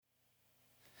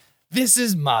This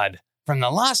is Mud from the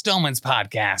Lost Omens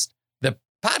podcast. The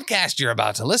podcast you're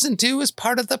about to listen to is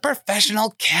part of the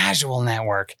Professional Casual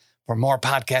Network. For more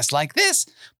podcasts like this,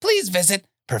 please visit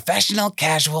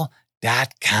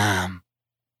professionalcasual.com.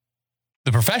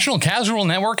 The Professional Casual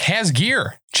Network has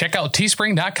gear. Check out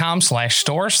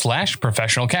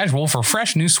teespring.com/store/professionalcasual for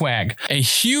fresh new swag. A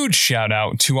huge shout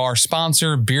out to our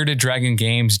sponsor,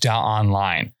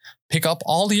 beardeddragongames.online. Pick up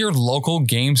all your local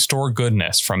game store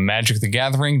goodness from Magic the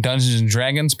Gathering, Dungeons &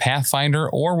 Dragons, Pathfinder,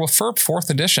 or WFRP 4th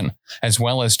Edition, as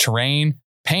well as terrain,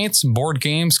 paints, board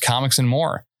games, comics, and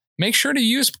more. Make sure to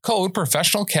use code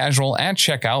Professional Casual at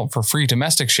checkout for free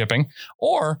domestic shipping,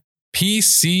 or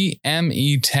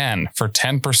PCME10 for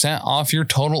 10% off your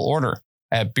total order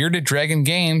at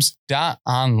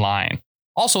beardeddragongames.online.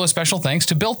 Also, a special thanks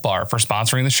to Built Bar for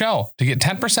sponsoring the show. To get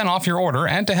 10% off your order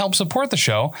and to help support the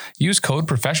show, use code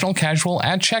Professional Casual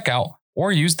at checkout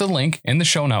or use the link in the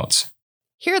show notes.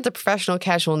 Here at the Professional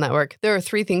Casual Network, there are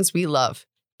three things we love: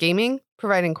 gaming,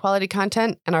 providing quality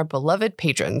content, and our beloved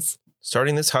patrons.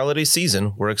 Starting this holiday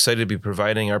season, we're excited to be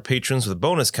providing our patrons with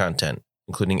bonus content,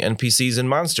 including NPCs and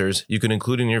monsters you can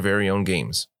include in your very own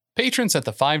games. Patrons at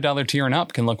the $5 tier and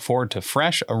up can look forward to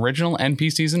fresh, original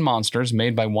NPCs and monsters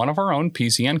made by one of our own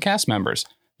PCN cast members.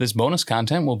 This bonus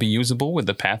content will be usable with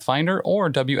the Pathfinder or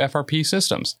WFRP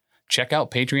systems. Check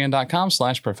out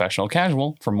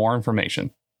patreon.com/professionalcasual for more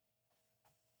information.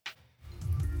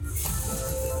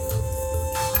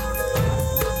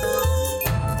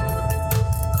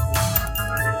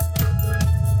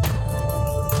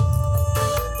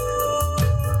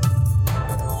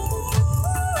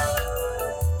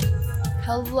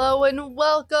 Hello and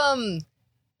welcome.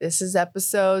 This is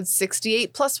episode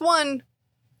 68 plus 1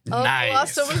 of the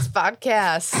Lost Omens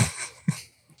podcast.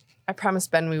 I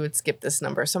promised Ben we would skip this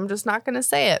number, so I'm just not going to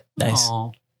say it. Nice.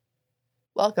 Aww.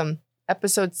 Welcome.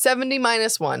 Episode 70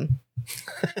 minus 1.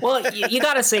 Well, you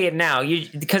got to say it now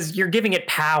because you're giving it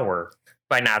power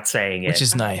by not saying it. Which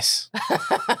is nice.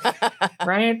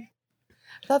 Right?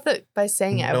 I thought that by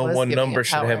saying it, I No was one giving number it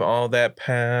should power. have all that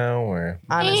power.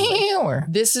 Honestly, Power.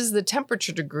 this is the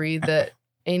temperature degree that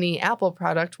any Apple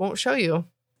product won't show you.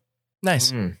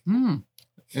 Nice.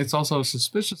 It's also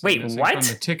suspicious. Wait, what?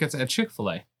 From the tickets at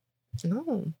Chick-fil-A.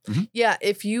 No. Mhm. Yeah,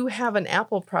 if you have an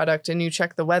Apple product and you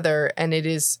check the weather and it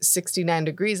is 69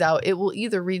 degrees out, it will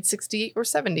either read 68 or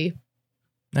 70.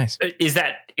 Nice. Is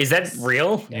that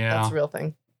real? Yeah. That's a real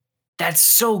thing. That's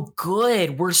so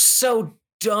good. We're so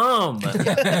dumb.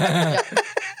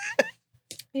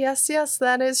 Yes,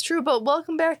 that is true. But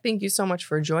welcome back. Thank you so much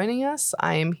for joining us.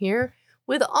 I am here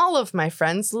with all of my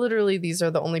friends. Literally, these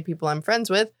are the only people I'm friends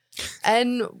with.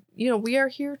 And, we are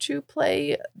here to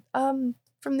play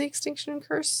From the Extinction and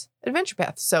Curse Adventure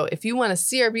Path. So if you want to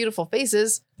see our beautiful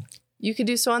faces, you can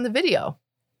do so on the video.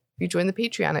 If you join the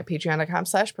Patreon at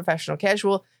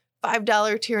patreon.com/professionalcasual,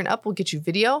 $5 tier and up will get you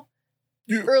video,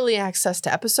 early access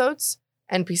to episodes,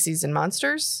 NPCs and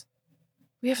monsters.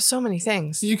 We have so many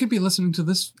things. You could be listening to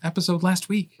this episode last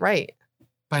week Right.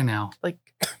 by now. Like,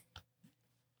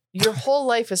 your whole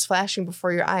life is flashing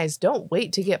before your eyes. Don't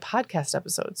wait to get podcast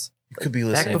episodes. You could be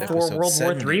Back listening to before episode World War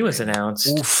 70. III was announced.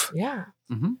 Oof. Yeah.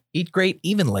 Eat great,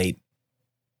 even late.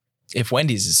 If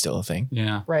Wendy's is still a thing.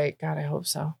 Yeah. Right. God, I hope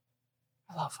so.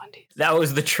 I love Wendy's. That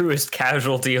was the truest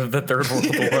casualty of the Third World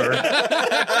War. Yep.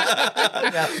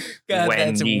 God, that's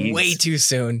Wendy's. way too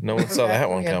soon. No one saw that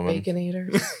one We had coming.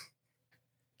 Baconator.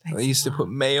 They used to put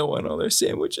mayo on all their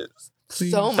sandwiches.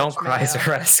 Please, So much Don't cry, mayo.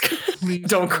 Zaresk. please,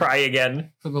 Don't cry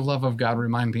again. For the love of God,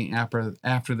 remind me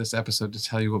after this episode to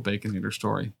tell you a Baconator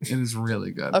story. It is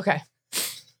really good. Okay.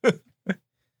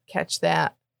 Catch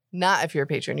that. Not if you're a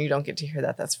patron. You don't get to hear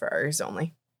that. That's for ours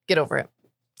only. Get over it.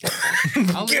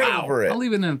 I'll Get over it. I'll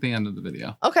leave it in at the end of the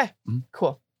video. Okay. Mhm.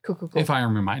 Cool. If I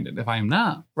am reminded. If I am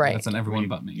not, Right. that's on everyone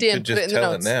but me. Dan, Could put it just in the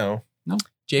tell it notes. now.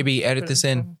 JB, edit this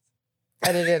in.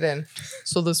 Edit it in.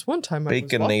 So this one time I was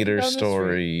walking Baconator down the street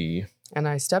story. and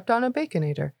I stepped on a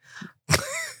Baconator.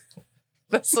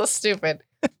 That's so stupid.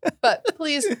 But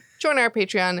please join our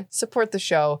Patreon, support the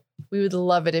show. We would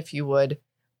love it if you would.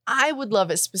 I would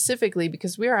love it specifically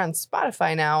because we are on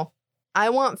Spotify now. I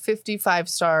want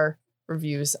 55-star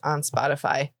reviews on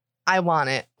Spotify. I want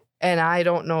it. And I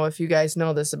don't know if you guys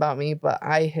know this about me, but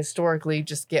I historically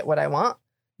just get what I want.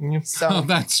 Oh, So,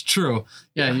 that's true.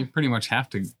 Yeah, Yeah. you pretty much have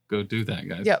to go do that,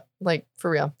 guys. yep, like for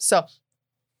real. So,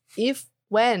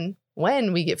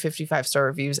 when we get 55-star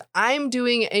reviews, I'm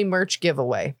doing a merch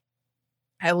giveaway.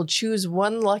 I will choose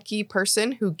one lucky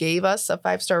person who gave us a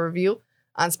 5-star review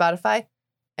on Spotify,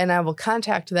 and I will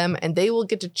contact them, and they will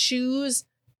get to choose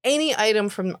any item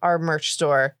from our merch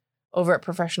store over at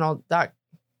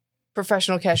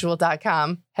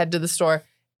professionalcasual.com. Head to the store.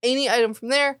 Any item from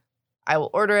there, I will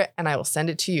order it and I will send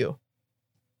it to you.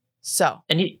 So.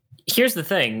 And here's the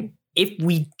thing. If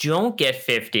we don't get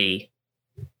 50,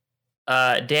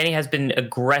 Danny has been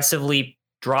aggressively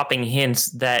dropping hints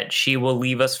that she will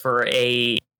leave us for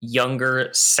a younger,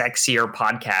 sexier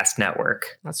podcast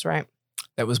network. That's right.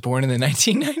 That was born in the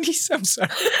 1990s. I'm sorry.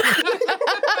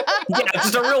 Yeah,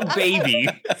 just a real baby.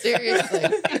 Seriously.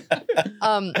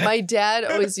 My dad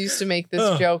always used to make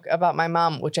this joke about my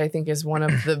mom, which I think is one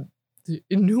of the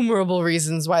innumerable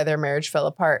reasons why their marriage fell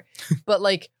apart. But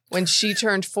like when she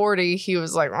turned 40, he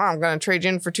was like, I'm going to trade you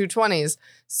in for 2 20s.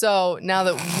 So now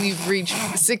that we've reached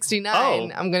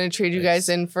 69, I'm going to trade you guys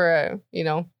in for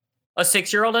a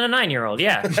 6-year-old and a 9-year-old.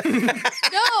 Yeah. No,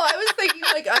 I was thinking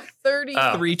like a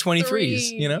 3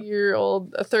 23s,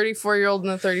 year-old, a 34-year-old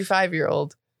and a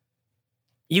 35-year-old.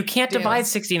 You can't divide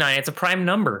 69. It's a prime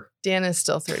number. Dan is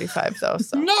still 35 though.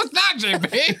 So. No, it's not,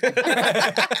 JP.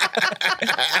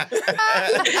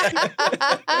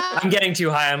 I'm getting too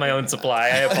high on my own supply.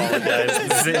 I apologize.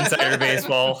 This is Insider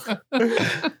Baseball.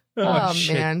 Oh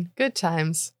man, good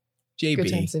times. JB.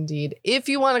 Good times indeed. If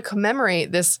you want to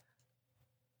commemorate this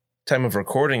Time of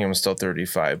recording, I'm still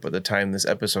 35, but the time this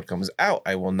episode comes out,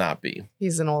 I will not be.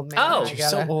 He's an old man. Oh, I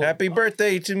gotta, old. Happy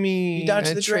birthday to me. You dodged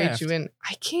I'm the gonna trade draft. you in.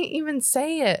 I can't even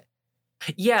say it.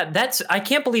 Yeah, I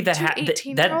can't believe that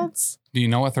 18-year-olds? Do you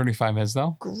know what 35 is,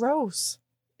 though? Gross.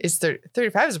 Is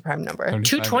 35 is a prime number.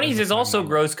 220s is also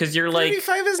gross because you're like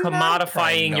 35 is not a commodifying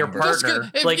prime your number. partner.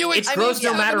 If Like you it's gross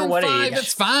no matter what age.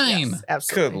 It's fine. Yes,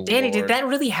 absolutely. Good Danny, Lord. did that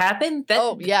really happen?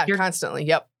 Yeah, constantly.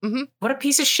 Yep. Mm-hmm. What a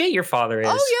piece of shit your father is.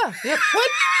 Oh yeah. Yep. What?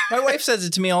 My wife says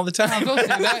it to me all the I'll time. go see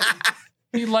that.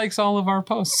 He likes all of our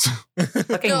posts.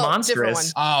 Fucking No, different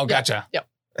monstrous. Oh, gotcha. Yep.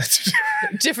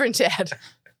 Different dad.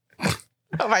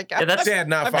 Oh my god. Yeah, that's Dad,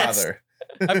 not father.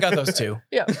 I've got those too.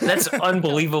 Yeah. that's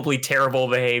unbelievably terrible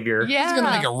behavior. Yeah. He's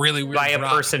gonna make a really weird By a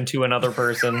drop. person to another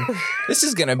person. This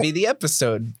is going to be the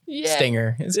episode Yeah.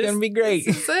 stinger. It's going to be great.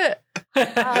 This is it.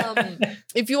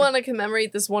 If you want to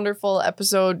commemorate this wonderful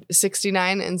episode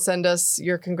 69 and send us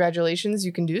your congratulations,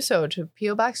 you can do so to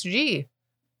P.O. Box G,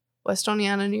 West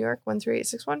Oneonta, New York,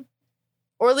 13861.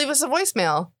 Or leave us a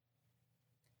voicemail.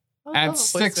 Oh, At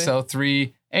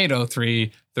voicemail.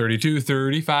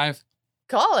 603-803-3235.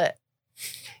 Call it.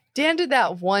 Dan did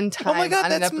that one time. Oh my God,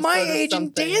 on an that's my episode of age and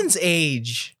something. Dan's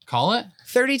age. Call it.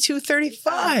 32,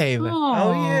 35.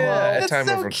 Oh, yeah. That's Time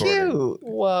so of recording. cute.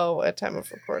 Whoa, at time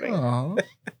of recording. Aw.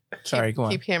 Sorry, go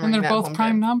on. Keep hammering And they're that both home,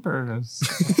 prime Dan. numbers.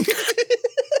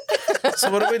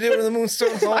 So what do we do in the Moonstone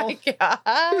Oh Hall? my God.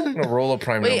 I'm going to roll a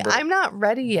prime Wait, number. I'm not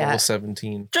ready Roll yet.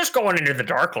 17. Just going into the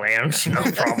Darklands. No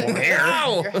problem here.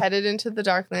 You're headed into the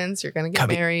Darklands. You're going to get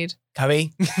Cubby. married.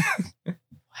 Cubby.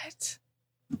 What?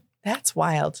 That's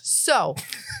wild. So,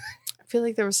 I feel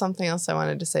like there was something else I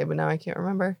wanted to say, but now I can't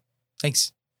remember.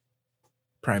 Thanks.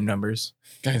 Prime numbers.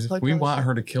 Guys, if Like we those. want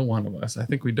her to kill one of us, I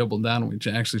think we double down and we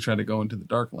actually try to go into the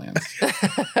Darklands.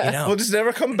 You know. We'll just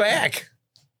never come back.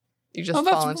 You just Oh,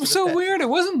 fall into that's the so pit. weird. It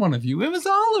wasn't one of you. It was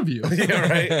all of you. Yeah,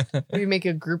 right. You make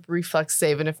a group reflex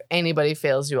save, and if anybody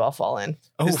fails, you all fall in.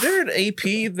 Is there an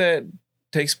AP that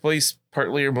takes place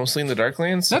partly or mostly in the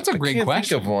Darklands? That's a I great can't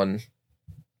question. Think of one.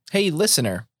 Hey,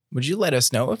 listener, would you let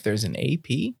us know if there's an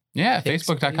AP? Yeah, Thanks,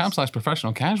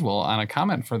 facebook.com/professional casual on a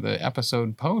comment for the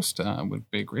episode post would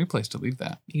be a great place to leave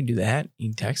that. You can do that. You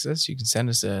can text us. You can send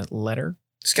us a letter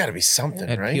There's got to be something,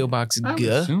 at right? P.O. Box I would G.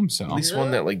 assume so. At least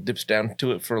one that like dips down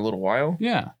to it for a little while.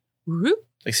 Yeah. Whoop.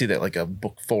 I see that like a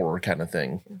book 4 kind of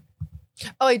thing.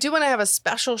 Oh, I do want to have a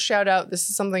special shout out. This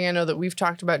is something I know that we've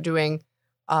talked about doing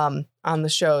on the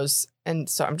shows. And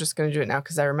so I'm just going to do it now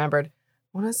because I remembered.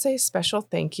 I want to say a special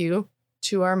thank you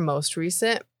to our most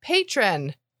recent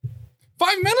patron.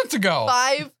 5 minutes ago.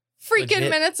 5 freaking Legit.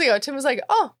 minutes ago. Tim was like,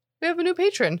 oh, we have a new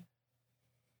patron.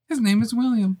 His name is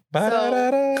William.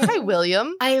 Hi,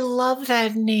 William. I love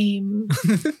that name.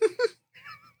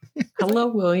 Hello,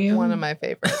 William. One of my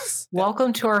favorites.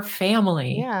 Welcome to our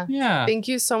family. Yeah. Yeah. Thank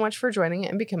you so much for joining it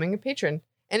and becoming a patron.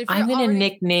 And if you're I'm going to already-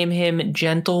 nickname him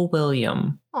Gentle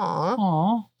William. Aw.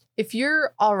 Aw. If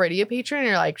you're already a patron and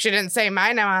you're like, she didn't say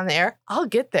my name on there, I'll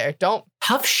get there. Don't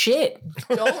Tough shit.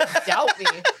 doubt me.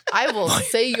 I will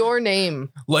say your name.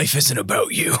 Life isn't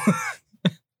about you.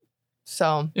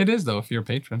 So, It is, though, if you're a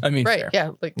patron. I mean, right. fair.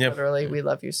 Yeah. Like, Yep. literally, we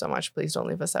love you so much. Please don't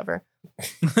leave us ever.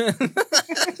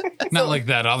 Not like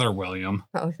that other William.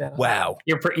 Not like that. Wow.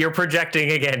 You're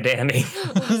projecting again, Danny.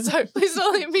 Sorry. Please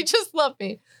don't leave me. Just love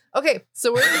me. Okay.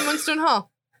 So, we're in Moonstone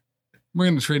Hall. We're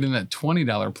going to trade in that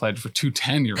 $20 pledge for two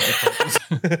 10-year-old pledges.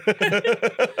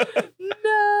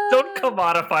 No. Don't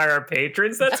modify our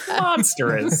patrons. That's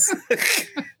monstrous.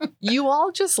 You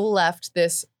all just left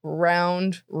this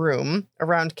round room, a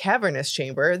round cavernous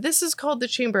chamber. This is called the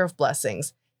Chamber of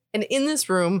Blessings. And in this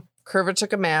room, Curva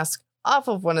took a mask off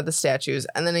of one of the statues,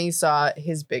 and then he saw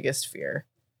his biggest fear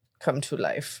come to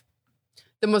life.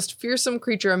 The most fearsome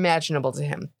creature imaginable to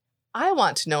him. I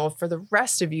want to know, for the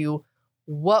rest of you,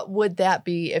 what would that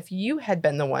be if you had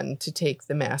been the one to take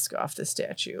the mask off the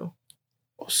statue?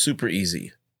 Oh, super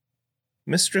easy.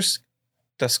 Mistress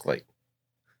Dusklight.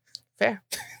 Fair.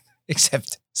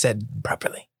 Except said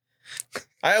properly.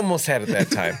 I almost had it that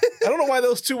time. I don't know why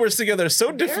those two words together are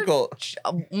so difficult.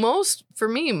 Most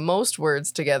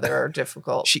words together are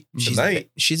difficult. She's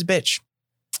a bitch.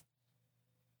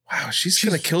 Wow, she's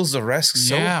gonna kill Zaresk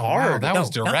so hard. Wow, that was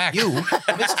direct. You,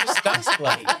 Mr.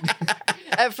 Dusklight.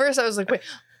 At first, I was like, wait.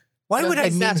 Why would I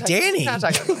he's mean not talking- Danny? he's not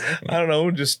talking about me. I don't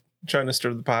know, just trying to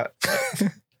stir the pot.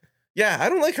 Yeah, I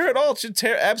don't like her at all. She's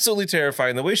absolutely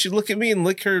terrifying. The way she look at me and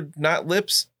lick her not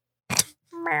lips.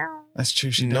 That's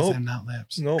true. She Nope. does have not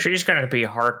lips. Nope. She's going to be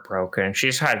heartbroken.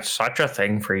 She's had such a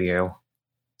thing for you.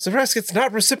 Zaresk, it's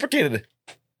not reciprocated.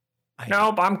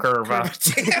 Nope, I'm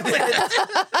Curva. Damn it.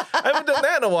 I haven't done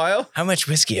that in a while. How much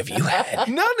whiskey have you had?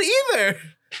 None either.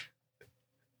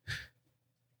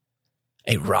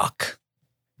 A rock.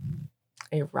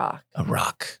 A rock. A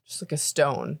rock, Just like a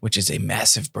stone. which is a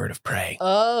massive bird of prey,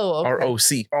 Oh, okay.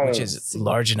 ROC. which is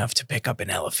large enough to pick up an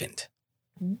elephant.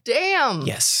 Damn.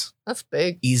 Yes, That's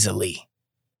big. easily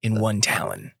in one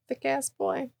talon. Thick ass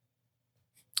boy.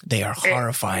 They are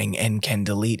horrifying and can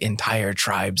delete entire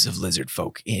tribes of lizard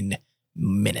folk in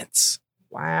minutes.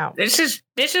 Wow. This is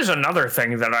another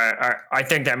thing that I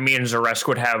think that me and Zaresk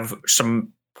would have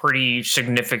some pretty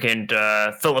significant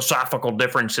philosophical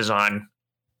differences on.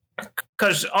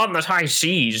 Because on the high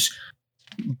seas,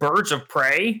 birds of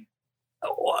prey,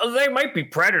 well, they might be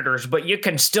predators, but you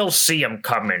can still see them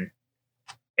coming.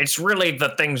 It's really the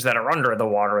things that are under the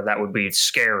water that would be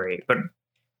scary. But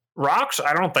rocks,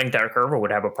 I don't think that Curva would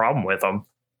have a problem with them.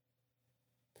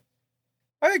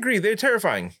 I agree. They're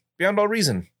terrifying beyond all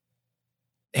reason.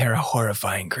 They're a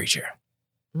horrifying creature.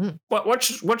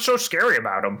 What's so scary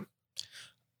about them?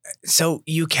 So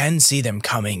you can see them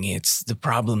coming. It's the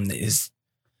problem is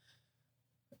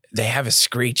they have a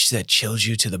screech that chills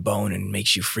you to the bone and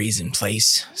makes you freeze in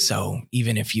place. So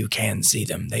even if you can see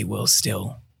them, they will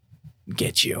still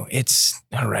get you. It's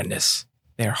horrendous.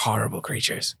 They're horrible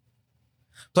creatures.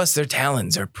 Plus, their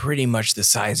talons are pretty much the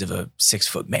size of a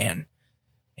 6-foot man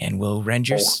and will rend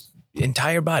your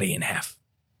entire body in half.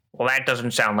 Well, that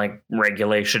doesn't sound like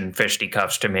regulation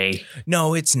fisticuffs to me.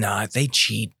 No, it's not. They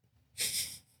cheat.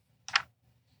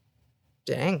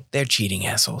 Dang. They're cheating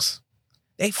assholes.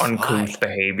 They fly. Uncouth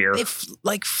behavior. They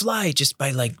fly just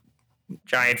by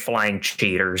Giant flying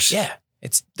cheaters. yeah.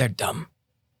 They're dumb.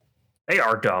 They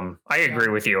are dumb. I agree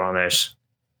with you on this.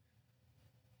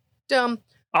 Dumb.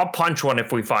 I'll punch one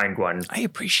if we find one. I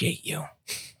appreciate you.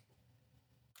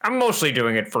 I'm mostly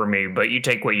doing it for me, but you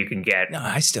take what you can get. No,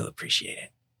 I still appreciate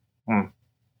it.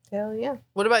 Hell yeah.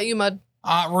 What about you, Mud?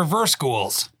 Reverse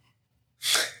ghouls.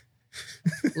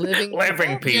 Living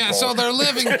People. Yeah, so they're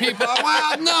living people.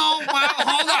 Well, no. Well,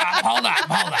 hold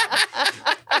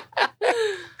on.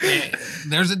 Yeah,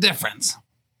 there's a difference.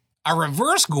 A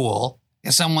reverse ghoul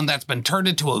is someone that's been turned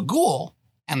into a ghoul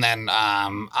and then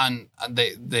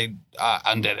they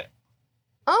undid it.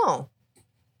 Oh.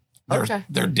 Okay.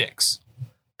 They're dicks.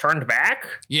 Turned back?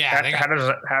 Yeah.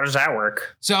 How does that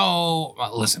work? So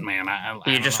listen, man. I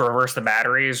Do you don't just know. reverse the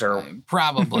batteries, or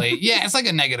Probably. Yeah, it's like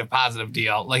a negative positive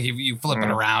deal. Like if you flip it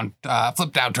around,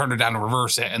 flip down, turn it down, and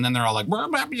reverse it, and then they're all like,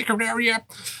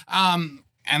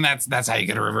 and that's how you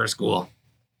get a reverse ghoul.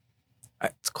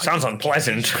 It's quite sounds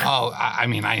unpleasant? Oh, I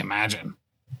mean, I imagine.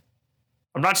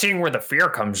 I'm not seeing where the fear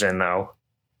comes in, though.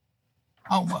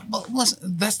 Oh, well,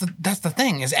 listen, that's the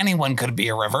thing is anyone could be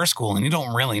a reverse ghoul, and you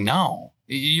don't really know.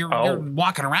 You're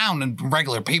walking around, and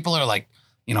regular people are like,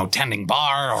 tending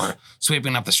bar or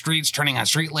sweeping up the streets, turning on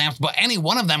street lamps. But any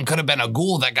one of them could have been a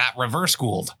ghoul that got reverse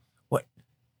ghouled.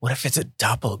 What if it's a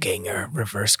doppelganger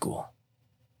reverse ghoul?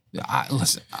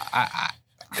 Listen,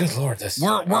 Good Lord,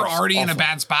 we're already in a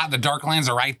bad spot. The Darklands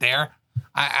are right there.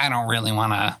 I don't really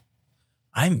want to.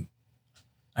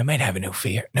 I might have a new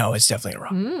fear. No, it's definitely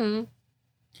wrong.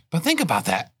 But think about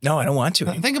that. No, I don't want to.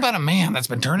 Think about a man that's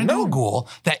been turned into a ghoul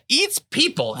that eats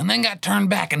people and then got turned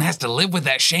back and has to live with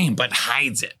that shame, but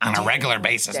hides it on a regular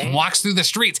basis and walks through the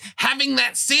streets, having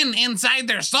that sin inside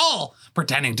their soul,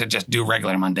 pretending to just do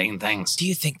regular mundane things. Do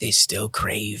you think they still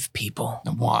crave people?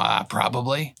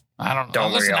 Probably. I don't know.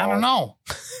 Don't we Listen, I all? don't know.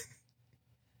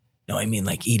 No, I mean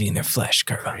like eating their flesh,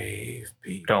 Kerba. Grave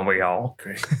people. Don't we all?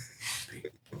 Grave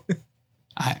people.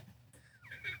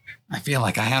 I feel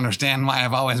like I understand why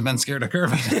I've always been scared of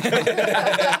Kirby.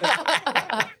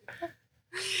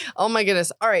 Oh my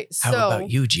goodness. All right. So How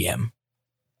about you, GM?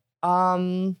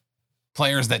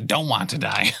 Players that don't want to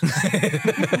die.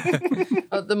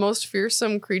 The most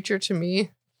fearsome creature to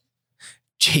me,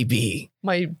 JB.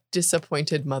 my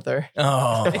disappointed mother.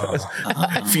 Oh.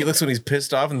 Felix when he's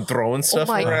pissed off and throwing stuff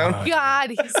Oh my around. God,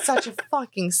 he's such a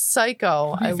fucking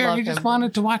psycho. To be I fair, love he him. just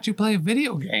wanted to watch you play a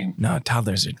video game. No,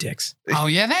 toddlers are dicks. Oh,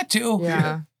 yeah, that too.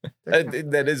 Yeah.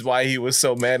 That is why he was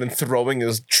so mad and throwing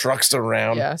his trucks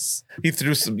around. Yes. He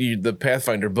threw the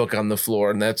Pathfinder book on the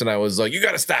floor, and that's when I was like, "You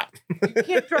got to stop." You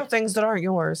can't throw things that aren't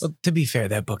yours. Well, to be fair,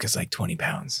 that book is like 20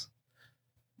 pounds.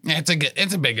 Yeah,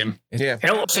 it's a big one. Yeah.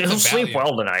 He'll sleep value.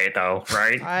 well tonight, though,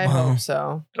 right? I Wow. hope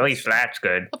so. At least that's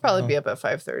good. He'll probably be up at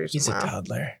 5:30 He's a tomorrow.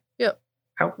 toddler.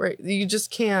 Right. You just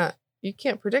can't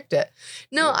predict it.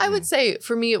 No, I would say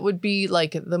for me it would be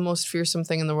like the most fearsome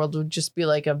thing in the world would just be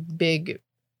like a big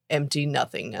empty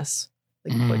nothingness.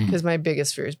 Like because my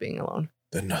biggest fear is being alone.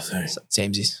 The nothing.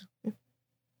 Samesies.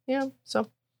 Yeah. So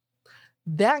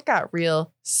that got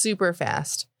real super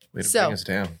fast. Way to So- bring us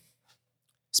down.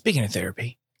 Speaking of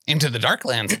therapy. Into the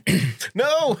Darklands.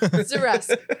 No.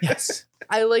 Zeresk, Yes.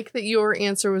 I like that your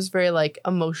answer was very like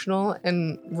emotional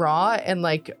and raw and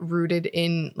like rooted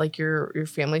in like your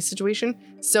family situation.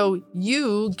 So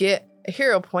you get a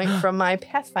hero point from my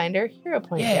Pathfinder hero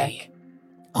point Yay. deck.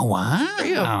 Oh, For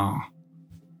you. wow.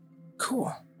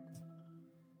 Cool.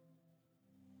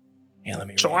 Yeah, let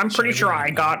me So read I'm it. pretty Should sure read I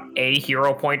it? got a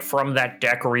hero point from that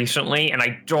deck recently, and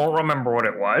I don't remember what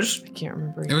it was. I can't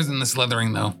remember. It was in the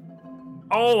Slithering, though.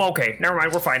 Oh, okay. Never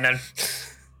mind. We're fine then.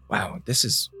 Wow, this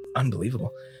is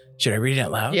unbelievable. Should I read it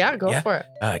out loud? Yeah, go for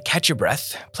it. Catch your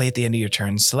breath. Play at the end of your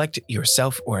turn. Select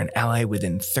yourself or an ally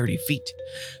within 30 feet.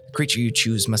 The creature you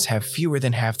choose must have fewer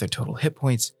than half their total hit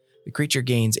points. The creature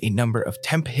gains a number of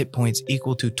temp hit points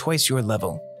equal to twice your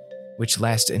level, which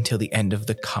lasts until the end of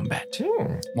the combat.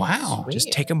 Wow. Sweet.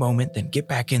 Just take a moment, then get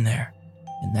back in there.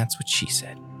 And that's what she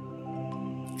said.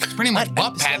 It's pretty much What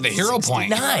butt pad the hero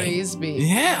point. 69? Praise be.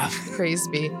 Yeah. Praise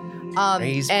be.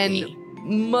 Praise and be.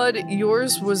 Mud,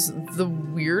 yours was the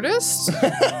weirdest,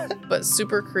 but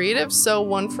super creative. So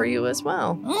one for you as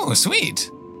well. Oh,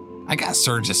 sweet. I got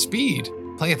Surge of Speed.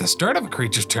 Play at the start of a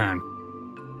creature's turn.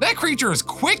 That creature is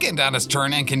quickened on its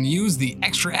turn and can use the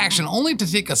extra action only to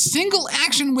take a single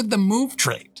action with the move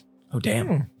trait. Oh,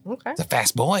 damn. Okay. It's a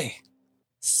fast boy.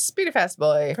 Speedy Fast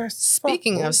Boy.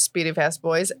 Speaking of Speedy Fast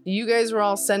Boys, you guys were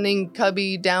all sending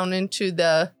Cubby down into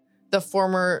the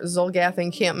former Zolgath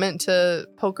encampment to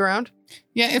poke around.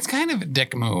 Yeah, it's kind of a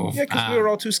dick move. Yeah, because we were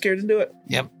all too scared to do it.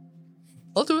 Yep.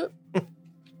 I'll do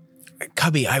it.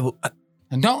 Cubby, I will.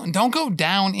 And don't go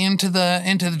down into the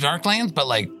Darklands, but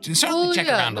like just certainly check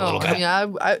around a little bit. I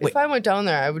mean, if Wait. I went down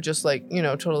there, I would just like,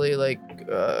 totally like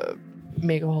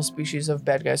make a whole species of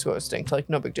bad guys go extinct. Like,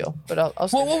 no big deal. But I'll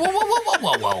stay Whoa, whoa, here. whoa, whoa,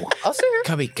 whoa, whoa, whoa. I'll stay here.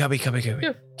 Cubby.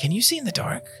 Yeah. Can you see in the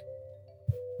dark?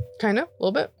 Kind of, a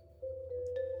little bit.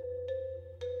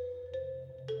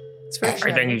 It's very I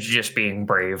think shadowy. he's just being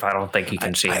brave. I don't think he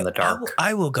can see in the dark.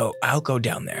 I'll go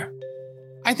down there.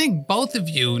 I think both of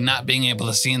you not being able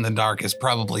to see in the dark is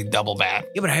probably double bad.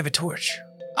 Yeah, but I have a torch.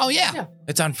 Oh, yeah. Yeah.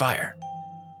 It's on fire,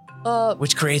 Uh,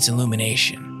 which creates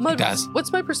illumination. Mud, does.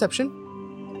 what's my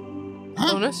perception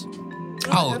Huh? bonus?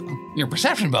 Oh, your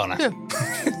perception bonus. Yeah.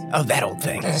 Oh, that old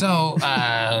thing. So, do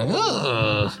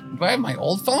I have my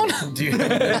old phone? Do you-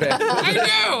 I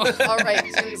do. All right,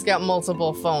 Tim's got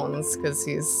multiple phones because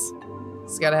he's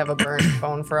got to have a burn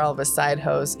phone for all of his side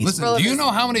hoes. Listen, For all of do you his-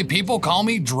 know how many people call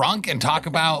me drunk and talk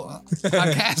about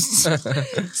podcasts?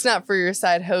 It's not for your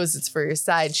side hoes; it's for your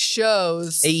side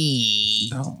shows. Hey.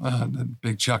 No, the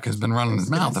Big Chuck has been running his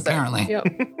mouth, apparently. Yep.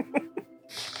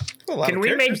 A lot Can of we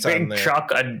make characters on Big there.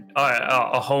 Chuck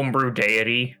a homebrew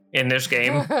deity in this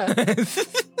game?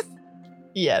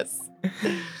 Yes.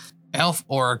 Elf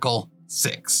Oracle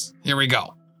 6. Here we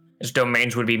go. His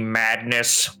domains would be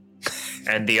madness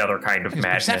and the other kind of His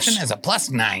madness. perception is a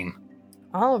 +9.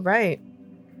 All right.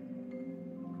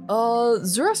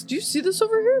 Zeros, do you see this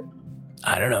over here?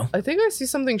 I don't know. I think I see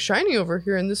something shiny over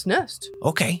here in this nest.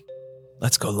 Okay,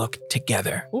 let's go look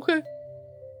together, Okay.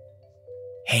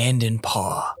 hand in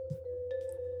paw.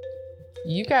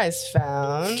 You guys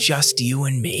found. Just you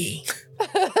and me.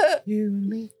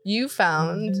 You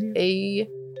found a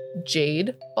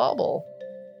jade bauble.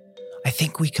 I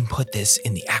think we can put this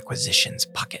in the acquisitions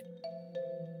pocket.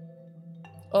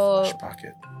 Flesh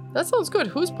pocket. That sounds good.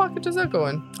 Whose pocket does that go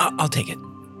in? I'll take it.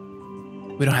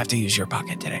 We don't have to use your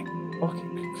pocket today. Okay,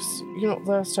 because,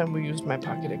 last time we used my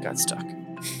pocket, it got stuck.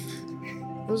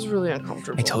 It was really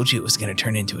uncomfortable. I told you it was going to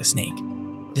turn into a snake.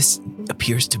 This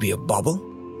appears to be a bubble.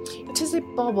 It is a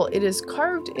bubble. It is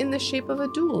carved in the shape of a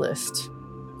duelist.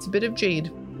 It's a bit of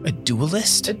jade. A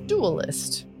duelist? A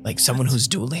duelist. Like someone who's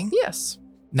dueling? Yes.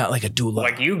 Not like a doula.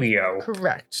 Like Yu-Gi-Oh.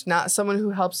 Correct. Not someone who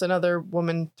helps another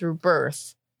woman through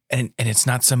birth. And it's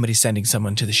not somebody sending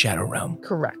someone to the Shadow Realm.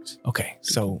 Correct. Okay,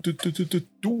 so...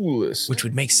 Duelist. Which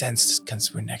would make sense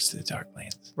because we're next to the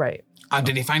Darklands. Right.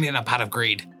 Did he find it in a pot of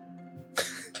greed?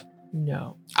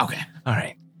 No. Okay. All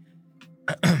right.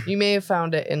 You may have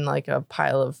found it in like a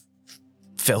pile of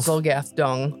Filth. Zolgath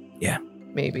dung. Yeah.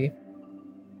 Maybe.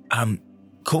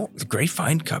 Cool. Great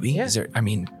find, Cubby. Yeah.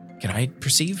 Can I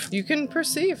perceive? You can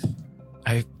perceive.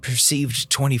 I perceived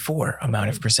 24 amount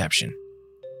of perception.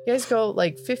 You guys go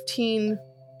like 15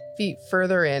 feet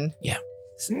further in. Yeah.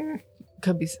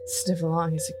 Could be sniffing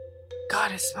along. He's like,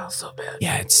 God, it smells so bad.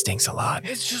 Yeah, it stinks a lot.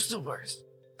 It's just the worst.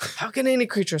 How can any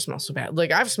creature smell so bad?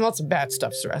 Like, I've smelled some bad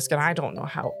stuff, Zeresk, and I don't know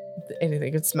how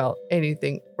anything could smell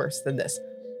anything worse than this.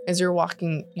 As you're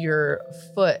walking your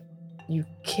foot, you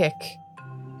kick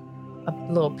a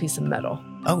little piece of metal.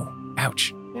 Oh,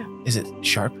 ouch. Yeah. Is it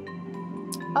sharp?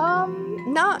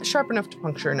 Not sharp enough to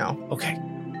puncture, no. Okay.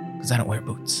 Because I don't wear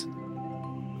boots.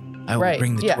 I will Right,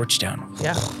 bring the yeah. torch down.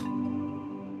 Yeah.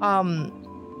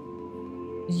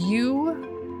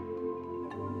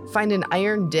 You find an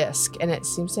iron disc, and it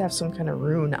seems to have some kind of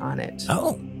rune on it.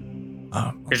 Oh.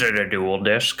 Is it a dual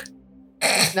disc?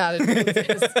 Not a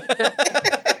disc.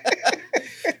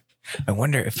 I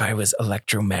wonder if I was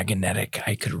electromagnetic,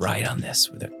 I could ride on this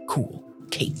with a cool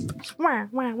cape. Wah,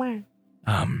 wah, wah.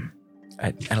 An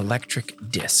electric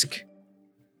disc.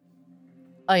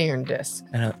 Iron disc.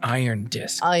 An iron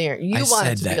disc. Iron. You I want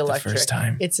said it to that be the electric. first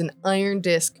time. It's an iron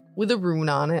disc with a rune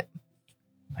on it.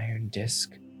 Iron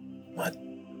disc. What?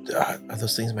 Are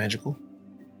those things magical?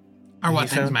 Or what He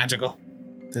thing's found- magical?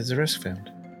 There's a risk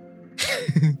found.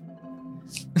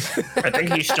 I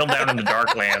think he's still down in the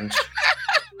Darklands.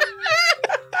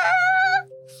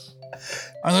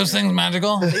 Are those things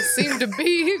magical? They seem to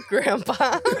be,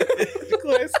 Grandpa.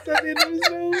 Glass stuck into his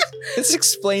nose. This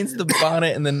explains the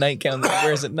bonnet and the nightgown that he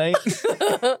wears at night.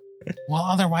 Well,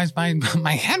 otherwise my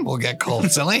head will get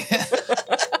cold, silly.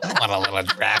 I want a little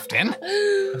draft in.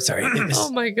 I'm sorry.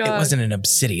 Oh my god. It wasn't an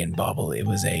obsidian bauble. It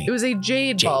was a... It was a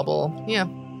jade bauble. Yeah.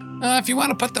 If you want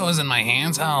to put those in my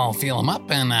hands, I'll feel them up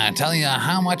and tell you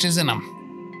how much is in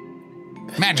them.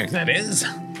 Magic, that is.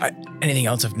 Anything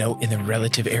else of note in the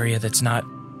relative area that's not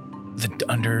the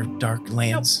Underdark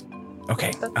lands?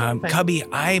 Okay. That's fine. Cubby,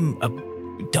 I'm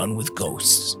done with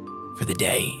ghosts for the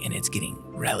day, and it's getting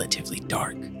relatively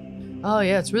dark. Oh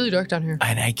yeah, it's really dark down here.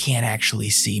 And I can't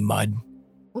actually see Mud,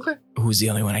 Okay. who's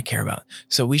the only one I care about.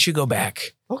 So we should go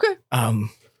back. Okay.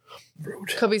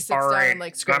 Cubby sits All down right, and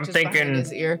like scratches I'm thinking- behind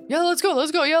his ear. Yeah, let's go.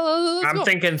 Yeah, let's I'm go.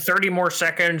 thinking 30 more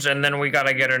seconds, and then we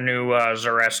gotta get a new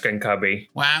Zeresk and Cubby.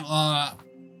 Wow.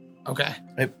 Okay.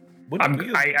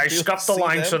 I scuffed the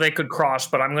line so they could cross,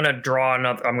 but I'm gonna draw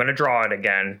another. I'm gonna draw it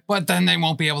again. But then they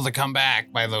won't be able to come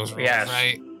back by those rules, Yes.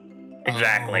 right?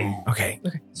 Exactly. Oh. Okay.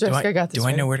 Okay. Zeresk, I got this. Do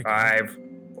I right? know where to go? 5,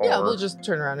 4, Yeah, we'll just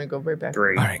turn around and go right back.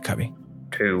 3, All right, Cubby.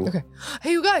 2. Okay.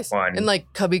 Hey, you guys. One. And like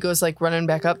Cubby goes like running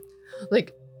back up.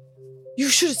 Like, you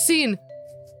should have seen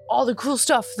all the cool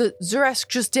stuff that Zeresk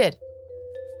just did.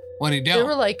 What'd he do? There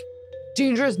were like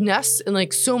dangerous nests and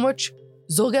like so much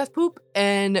Zolgath poop,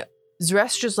 and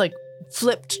Zeresk just like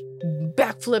flipped,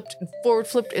 back flipped, and forward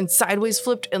flipped, and sideways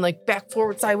flipped, and like back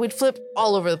forward, sideways flipped,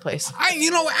 all over the place.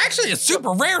 Actually, it's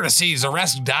super rare to see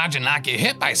Zeresk dodge and not get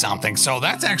hit by something, so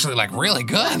that's actually like really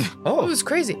good. It Oh. was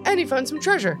crazy. And he found some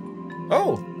treasure.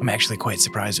 Oh. I'm actually quite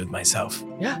surprised with myself.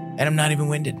 Yeah. And I'm not even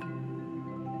winded.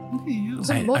 It's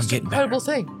the I'm most getting incredible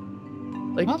better.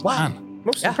 thing. Like, Well wow. done.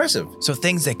 Most Yeah. impressive. So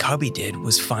things that Cubby did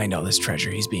was find all this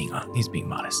treasure. He's being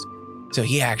modest. So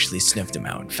he actually sniffed them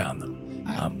out and found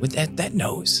them. With that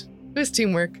nose, It was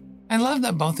teamwork. I love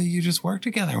that both of you just work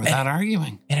together without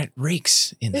arguing. and it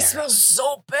reeks in It there. smells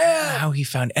so bad. How he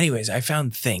found. Anyways, I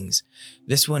found things.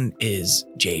 This one is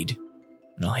jade,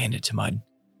 and I'll hand it to Mud.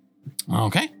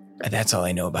 Okay. And that's all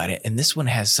I know about it. And this one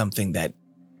has something that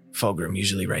Fulgrim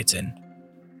usually writes in,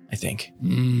 I think.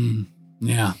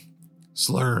 Yeah.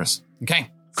 Slurs. Okay.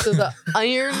 So the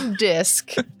iron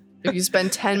disc, if you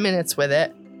spend 10 minutes with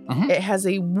it, it has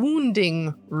a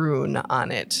wounding rune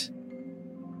on it.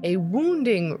 A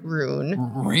wounding rune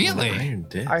Really? Iron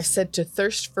disc. are said to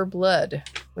thirst for blood.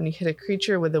 When you hit a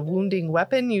creature with a wounding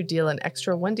weapon, you deal an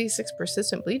extra 1d6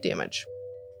 persistent bleed damage.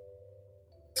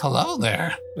 Hello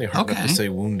there. Really hard not Okay. to say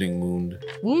wounding wound.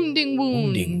 Wounding wound.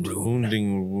 Wounding rune.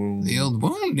 Wounding wound. The old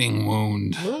wounding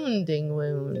wound. Wounding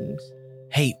wound.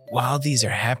 Hey, while these are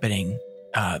happening,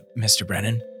 Mr.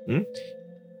 Brennan,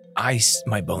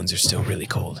 my bones are still really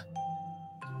cold.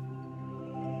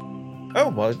 Oh,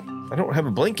 well, I don't have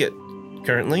a blanket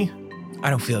currently. I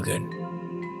don't feel good.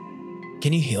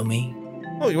 Can you heal me?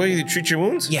 Oh, you want to treat your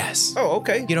wounds? Yes. Oh,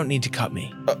 okay. You don't need to cut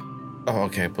me. Oh,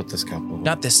 okay. Put this cup over.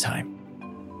 Not this time.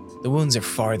 The wounds are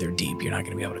farther deep. You're not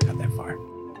going to be able to cut that far.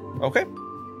 Okay.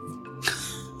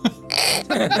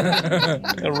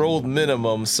 I rolled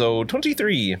minimum, so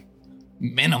 23.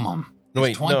 Minimum. No,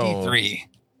 wait, 23.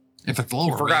 If it's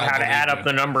lower, You forgot how to add up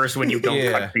the numbers when you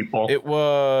don't cut people. It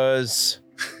was...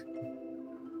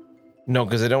 No,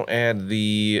 because I don't add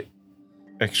the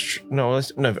extra... No,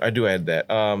 I do add that.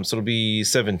 So it'll be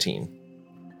 17.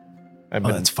 I've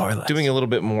been that's far less. doing a little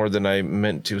bit more than I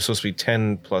meant to. It's supposed to be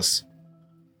 10 plus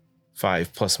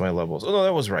 5 plus my levels. Oh, no,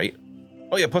 that was right.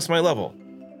 Oh, yeah, plus my level.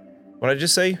 What did I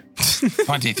just say?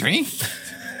 23?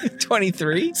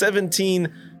 23?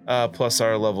 17 plus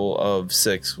our level of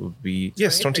 6 would be...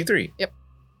 Yes, 23. Yep.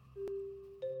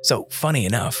 So, funny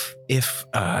enough, if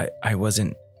I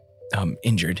wasn't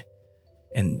injured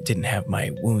and didn't have my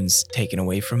wounds taken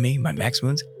away from me, my max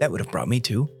wounds, that would have brought me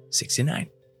to 69.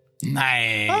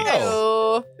 Nice.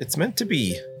 Oh. It's meant to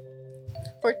be.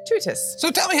 Fortuitous. So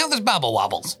tell me how this bobble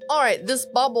wobbles. All right, this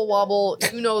bobble wobble,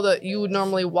 you know that you would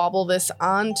normally wobble this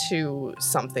onto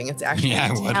something. It's actually Yeah,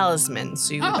 I a would. talisman,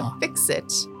 so you Oh. affix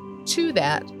it to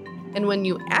that. And when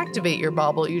you activate your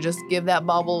bobble, you just give that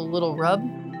bobble a little rub.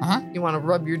 Uh-huh. You want to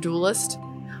rub your duelist.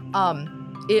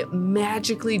 It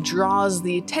magically draws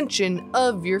the attention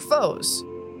of your foes.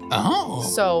 Oh.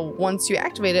 So once you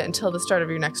activate it until the start of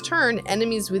your next turn,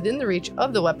 enemies within the reach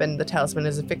of the weapon the talisman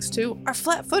is affixed to are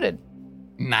flat-footed.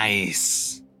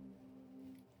 Nice.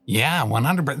 Yeah,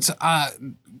 100%. So,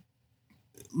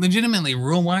 legitimately,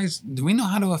 rule-wise, do we know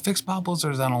how to affix bobbles,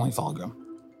 or is that only Fulgrim?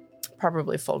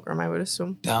 Probably Fulgrim, I would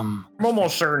assume. Dumb. I'm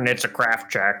almost certain it's a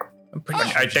craft check. I'm pretty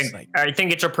sure I just think like, I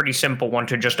think it's a pretty simple one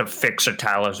to just affix a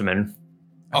talisman.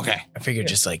 Okay. I figured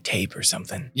just like tape or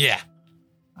something. Yeah.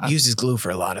 Uses glue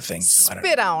for a lot of things. So I don't know.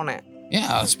 Spit on it. Yeah,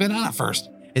 I'll spit on it first.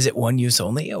 Is it one use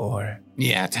only or?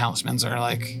 Yeah, talismans are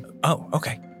like... Oh,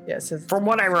 okay. Yeah, it says From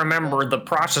what I remember, the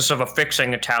process of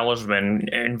affixing a talisman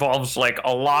involves like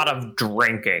a lot of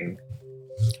drinking.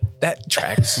 That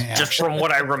tracks. Yeah. Just from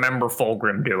what I remember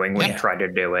Fulgrim doing when Yeah. he tried to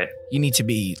do it. You need to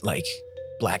be like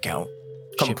blackout.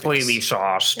 Completely chippings.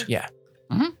 sauced. Yeah.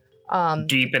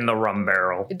 Deep in the rum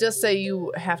barrel. it does say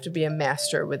you have to be a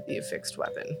master with the affixed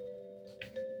weapon.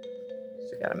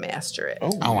 So you gotta master it.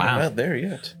 Oh, Oh, we're wow. not there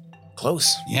yet.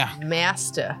 Close. Yeah,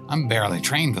 Master. I'm barely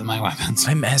trained with my weapons.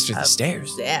 I mastered the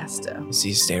stairs. Master. You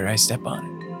see a stair, I step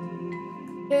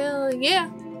on Hell yeah.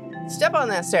 Step on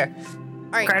that stair. All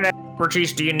right. What kind of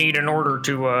expertise do you need in order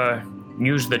to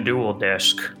use the dual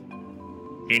disc?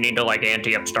 Do you need to like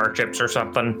ante up starships or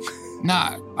something?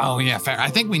 No. Oh, yeah, fair. I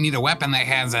think we need a weapon that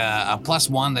has a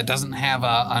 +1 that doesn't have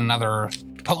another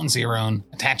potency rune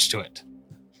attached to it.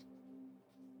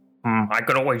 I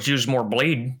could always use more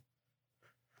bleed.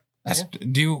 That's,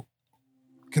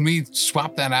 can we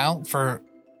swap that out for,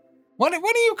 what do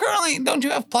you currently, don't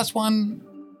you have +1?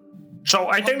 So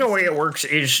I think the way it works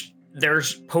is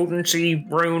there's potency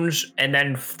runes, and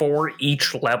then for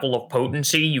each level of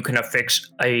potency, you can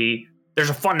affix there's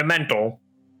a fundamental,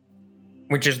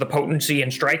 which is the potency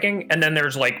and striking, and then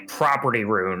there's like property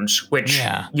runes, which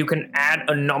Yeah. you can add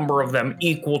a number of them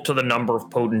equal to the number of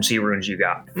potency runes you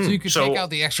got. So you could So- take out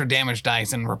the extra damage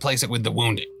dice and replace it with the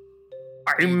wounding.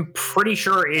 I'm pretty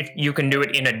sure you can do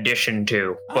it in addition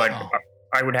to, but Oh.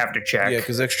 I would have to check. Yeah,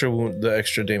 because the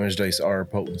extra damage dice are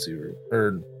potency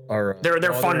or are They're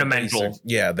fundamental. basic.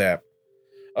 Yeah, that.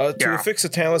 To Yeah. affix a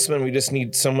talisman, we just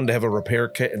need someone to have a repair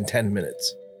kit in 10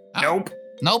 minutes, Oh,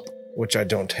 Nope. which I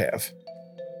don't have.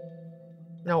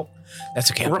 Nope. That's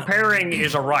okay. Repairing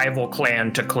is a rival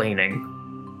clan to cleaning.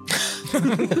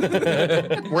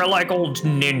 We're like old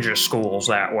ninja schools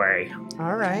that way.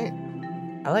 All right.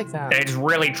 I like that. And it's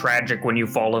really tragic when you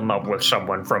fall in love with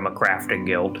someone from a crafting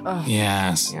guild. Oh,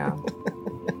 Yes. yeah.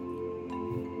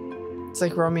 It's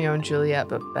like Romeo and Juliet,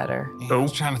 but better. Yeah, I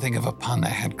was trying to think of a pun that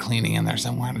had cleaning in there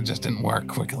somewhere and it just didn't work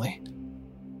quickly.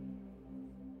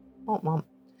 Oh, Mom.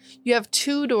 You have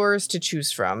 2 doors to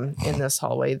choose from in this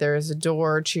hallway. There is a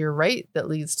door to your right that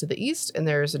leads to the east, and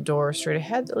there is a door straight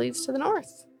ahead that leads to the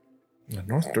north. The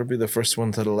north door be the first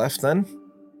one to the left, then.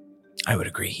 I would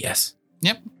agree, yes.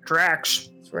 Drax,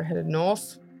 So we're headed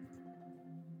north.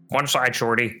 one side,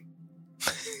 shorty.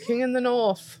 King in the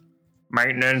north.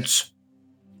 Maintenance.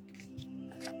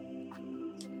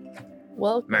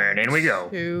 Welcome Man, in we go.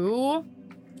 to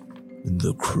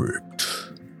The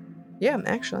crypt. Yeah,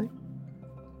 actually.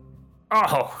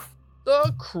 Oh,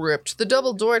 The crypt. The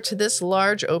double door to this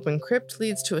large open crypt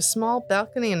leads to a small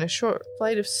balcony and a short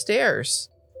flight of stairs.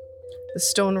 The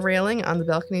stone railing on the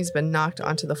balcony has been knocked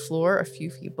onto the floor a few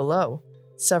feet below.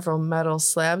 Several metal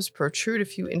slabs protrude a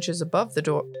few inches above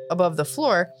the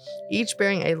floor, each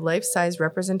bearing a life-size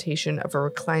representation of a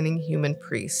reclining human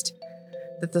priest.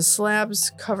 That the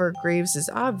slabs cover graves is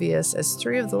obvious, as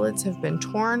 3 of the lids have been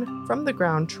torn from the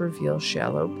ground to reveal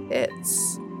shallow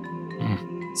pits.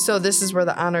 So this is where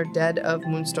the honored dead of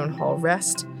Moonstone Hall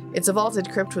rest. It's a vaulted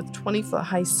crypt with 20-foot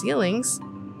high ceilings.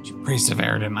 Priests of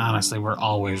Eridan, honestly, we're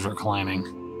always reclining.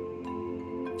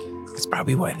 That's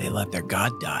probably why they let their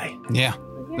god die. Yeah,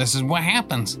 this is what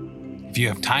happens. If you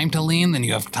have time to lean, then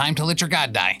you have time to let your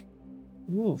god die.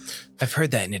 Oof. I've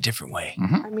heard that in a different way.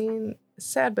 Mm-hmm. I mean,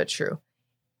 sad but true.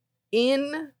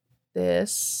 In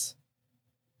this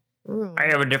room. I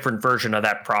have a different version of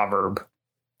that proverb.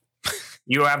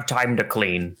 You have time to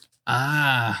clean.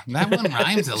 Ah, that one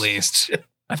rhymes at least.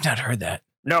 I've not heard that.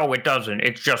 No, it doesn't.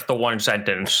 It's just the one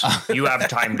sentence. You have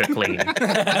time to clean.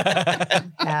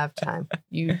 Have time.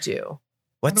 You do.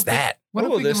 What's that? What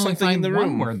if Oh, we there's can only something in find the one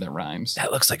room. word that rhymes?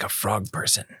 That looks like a frog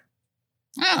person.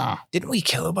 Oh, Didn't we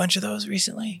kill a bunch of those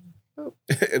recently?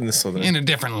 In the southern. in a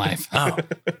different life. Oh.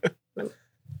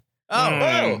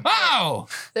 Mm. Oh!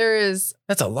 There is.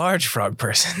 That's a large frog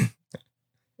person.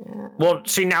 Well,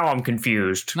 see, now I'm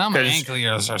confused. Now my 'cause-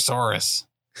 ankles are soreous.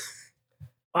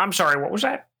 I'm sorry, what was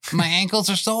that? My ankles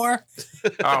are sore?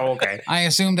 Oh, okay. I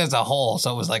assumed as a whole,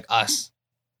 so it was like us.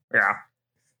 Yeah.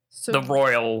 So The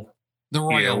royal. The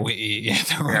royal You. we. Yeah,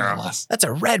 the royal Yeah. us. That's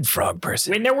a red frog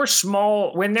person. When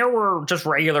there were just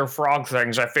regular frog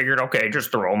things, I figured, okay,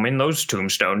 just throw them in those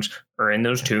tombstones or in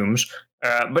those tombs.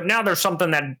 But now there's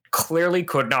something that clearly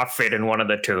could not fit in one of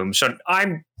the tombs. So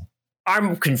I'm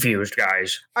confused,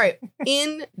 guys. All right.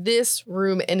 In this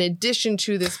room, in addition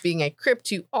to this being a crypt,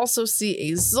 you also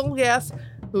see a Zolgath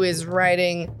who is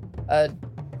riding a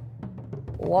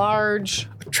large.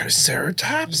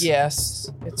 Triceratops? Yes,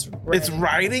 it's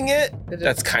riding it? it is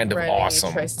That's kind of riding a awesome.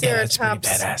 Yeah, that's Triceratops.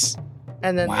 pretty badass.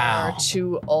 And then there Wow. are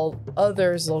 2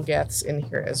 other Zolgaths in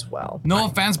here as well. No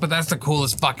offense, but that's the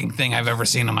coolest fucking thing I've ever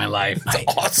seen in my life.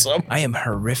 Awesome. I am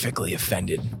horrifically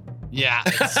offended. Yeah.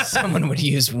 Someone would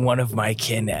use one of my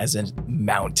kin as a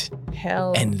mount,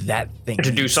 Hell. and that thing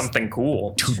To do needs something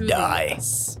cool. to die.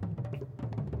 yes.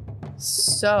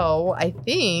 So I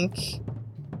think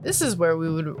this is where we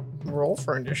would roll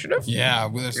for initiative. Yeah,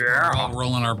 we're Yeah. all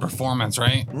rolling our performance,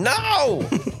 right? No!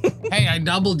 Hey, I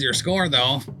doubled your score,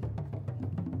 though.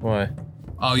 What?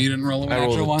 Oh, you didn't roll an I extra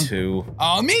rolled a one? 2.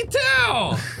 Oh, me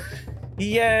too!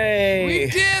 Yay!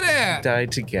 We did it!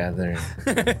 Died together.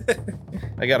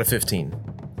 I got a 15.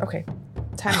 Okay.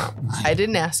 Time out. I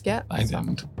didn't ask yet. I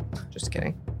didn't. Just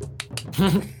kidding.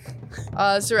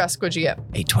 Zeresk, what'd you get?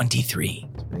 A 23.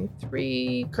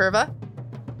 23. Curva.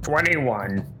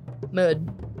 21.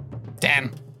 Mud.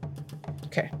 10.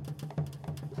 Okay.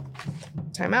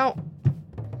 Time out.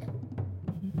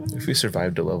 If we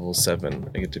survive to level 7,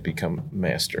 I get to become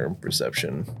master in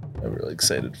perception. I'm really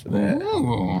excited for that.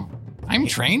 Ooh. I'm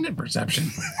trained in perception.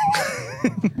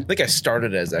 I think I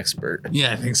started as expert.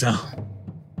 Yeah, I think so.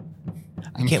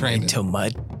 I'm Can't wait trained. until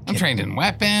Mud. I'm trained in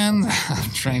weapons. I'm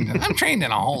trained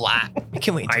in a whole lot. I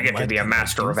can't wait. I until get to Mud be a can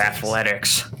master do of things.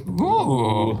 athletics.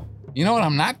 Ooh. You know what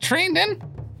I'm not trained in?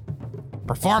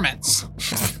 Performance.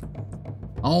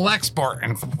 Oh, export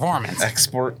and performance.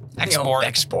 Export. Export.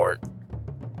 Export.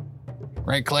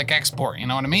 Right click export. You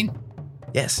know what I mean?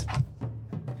 Yes.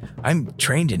 I'm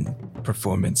trained in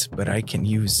performance, but I can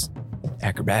use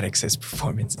acrobatics as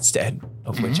performance instead,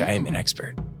 of which I am an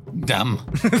expert. Dumb.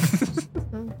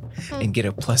 And get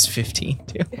a plus 15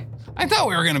 too. I thought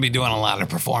we were going to be doing a lot of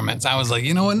performance. I was like,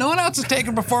 you know what? No one else is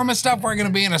taking performance stuff. We're going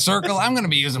to be in a circle. I'm going to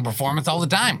be using performance all the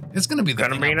time. It's going to be the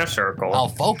Gonna thing be in a circle. I'll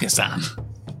focus on.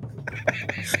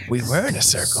 We were in a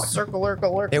circle.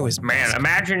 Circle. There was Man,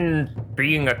 imagine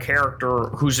being a character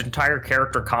whose entire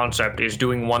character concept is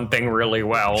doing one thing really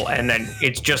well, and then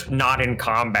it's just not in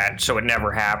combat, so it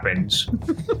never happens.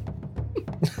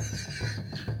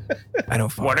 I don't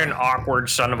follow. What an awkward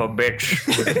son of a bitch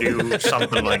would do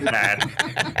something like that.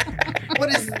 What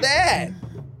is that?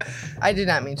 I did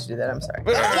not mean to do that. I'm sorry.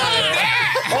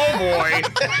 Oh boy!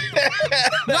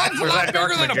 That's a Was lot that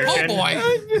Dark bigger than a Magician? po' boy.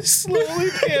 I just slowly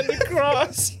panned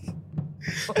across.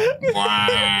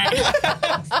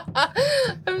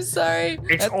 I'm sorry.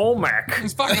 It's Olmec.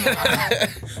 It's fucking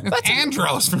it's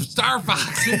Andros from Star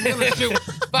Fox. He's gonna shoot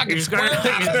fucking He's gonna squares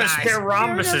out of his spare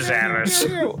eyes. rhombuses at us.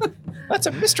 That's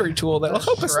a mystery tool that'll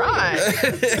help us.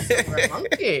 Right.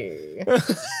 Monkey.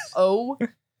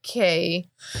 Okay.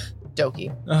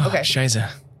 Dokie. Oh, Okay. Shiza.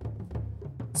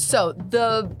 So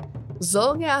the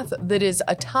Zolgath that is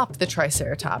atop the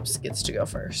Triceratops gets to go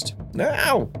first.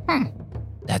 No.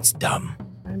 That's dumb.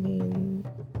 I mean,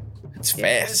 It's get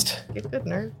fast. good, get good,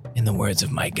 nerd. In the words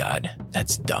of my god,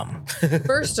 that's dumb.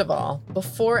 First of all,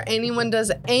 before anyone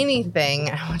does anything,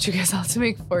 I want you guys all to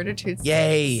make fortitude saves.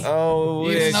 Yay. Oh,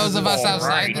 Even yeah, those of us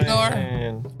outside the door?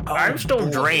 man. I'm still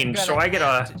drained, You're so gonna I get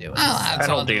have a. to do it. That's what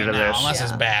I'll Penalty do to now, this. unless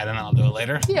it's Yeah. bad, and then I'll do it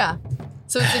later. Yeah.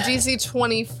 So it's a DC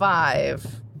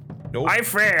 25. Nope. I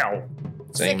fail.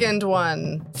 Same. Second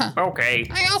one, Okay.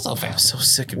 I also fail. I'm so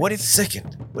sick of What it. if-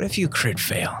 Second? What if you crit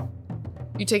fail?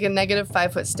 you take a negative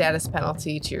 5-foot status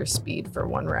penalty to your speed for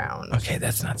 1 round. Okay,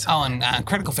 that's not so. Oh, and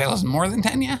critical fail is more than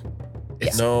 10, yeah?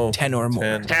 Yeah. No. 10 or more.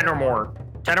 10. 10 or more.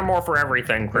 10 or more for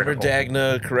everything. Remember Critical.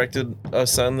 Dagna corrected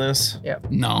us on this,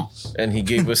 No, and he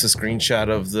gave us a screenshot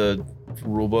of the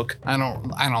rule book. I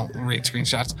don't read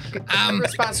screenshots. The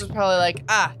response was probably like,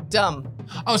 dumb.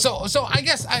 Oh, so I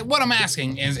guess what I'm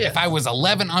asking is if Yeah. I was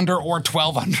 11 under or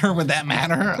 12 under, would that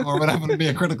matter? Or would I be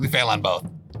a critically fail on both?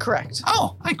 Correct.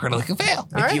 Oh, I critically fail.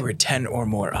 All If right. you were 10 or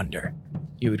more under,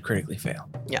 you would critically fail.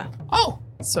 Oh,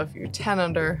 So if you're 10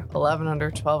 under, 11 under,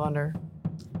 12 under.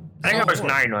 I think I was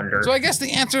 9 under. so I guess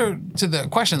the answer to the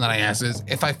question that I asked is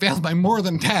if I failed by more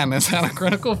than 10, is that a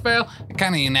critical fail?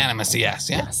 Kind of unanimous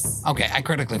yes, yeah? Yes. Okay, I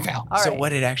critically fail. All so right.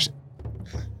 what it actually...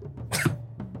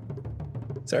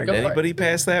 Sorry, Go Did for it. anybody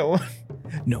pass that one?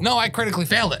 No, I critically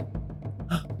failed it.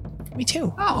 Me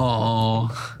too. Oh,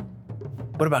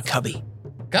 What about Cubby?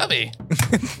 Cubby.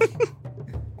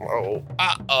 Oh.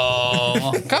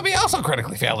 Uh-oh. Cubby also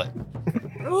critically failed it.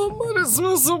 Oh, but it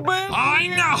smells so bad. I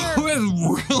know.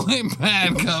 It's really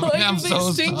bad, Cubby. Why I'm do they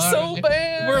so stink sorry. so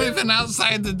bad? We're even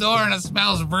outside the door and it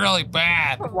smells really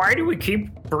bad. Why do we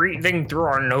keep breathing through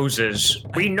our noses?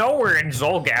 We know we're in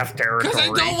Zolgath territory. Because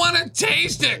I don't want to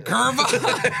taste it,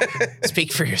 Curva.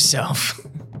 Speak for yourself.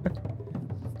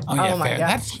 Oh, yeah, Oh my fair.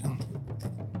 gosh. That's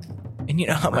And you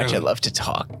know how much I Rude. love to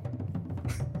talk.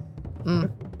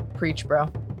 Preach, bro.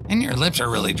 and your lips are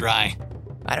really dry.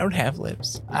 I don't have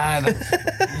lips.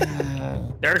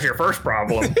 There's your first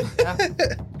problem.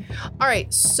 All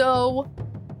right, so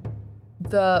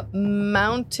the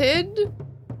mounted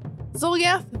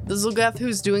Zolgath, the Zolgath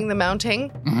who's doing the mounting,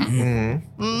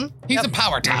 Mm-hmm. He's Yep. a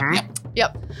power top. Mhm.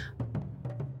 Yep.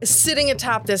 sitting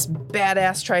atop this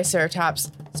badass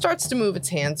Triceratops, starts to move its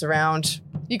hands around.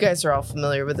 You guys are all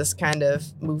familiar with this kind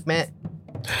of movement.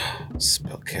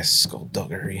 Spellcast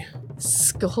Skullduggery.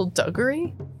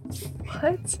 Skullduggery?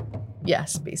 What?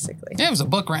 Yes, basically. Yeah, it was a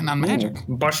book written on magic.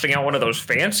 Busting out one of those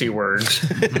fancy words.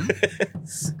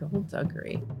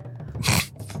 Skullduggery.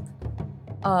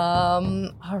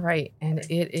 All right, and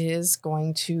it is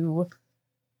going to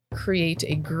create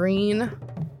a green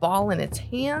ball in its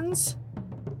hands.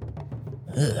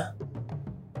 Ugh.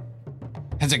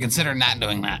 Has it considered not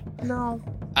doing that? No.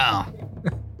 Oh.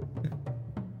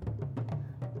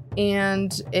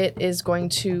 And it is going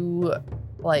to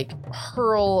like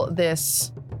hurl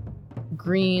this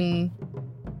green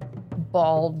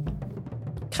ball,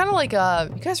 kind of like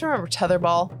you guys remember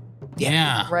tetherball,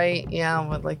 Yeah. right? Yeah,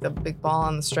 with like the big ball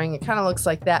on the string. It kind of looks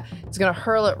like that. It's gonna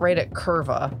hurl it right at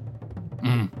Curva.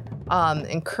 Mm.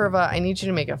 And Curva, I need you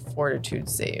to make a fortitude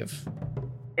save.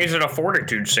 Is it a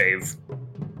fortitude save?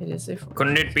 It is a.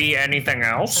 Couldn't it be anything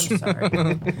else? I'm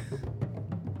sorry.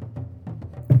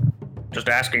 Just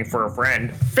asking for a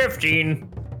friend. 15.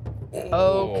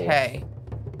 Okay.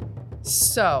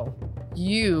 So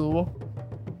you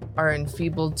are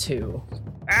enfeebled too.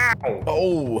 Ow.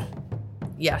 Oh.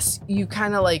 Yes, you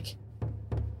kind of like.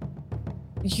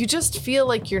 You just feel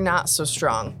like you're not so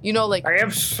strong. You know, like I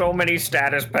have so many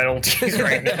status penalties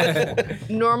right now.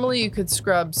 normally you could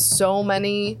scrub so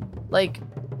many like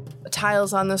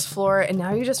tiles on this floor, and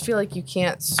now you just feel like you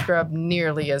can't scrub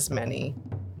nearly as many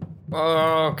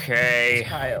Okay.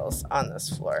 tiles on this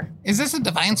floor. Is this a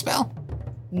divine spell?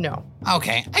 No.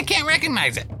 Okay. I can't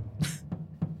recognize it.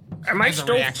 Am I As a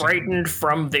still reaction. frightened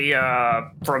from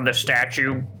the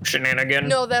statue shenanigan?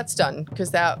 No, that's done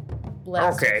because that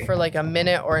lasted Okay. for like a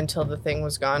minute or until the thing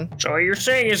was gone. So what you're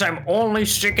saying is I'm only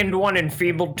sickened 1,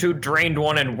 enfeebled 2, drained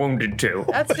 1, and wounded 2.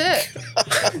 That's it.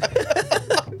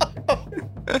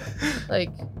 Like,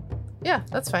 yeah,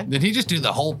 that's fine. Did he just do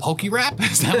the whole pokey rap?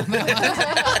 Is that what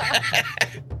that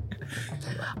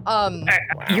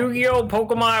was? Yu-Gi-Oh!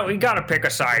 Pokemon, we gotta pick a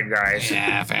side, guys.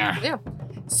 Yeah, fair.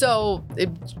 So it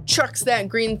chucks that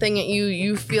green thing at you.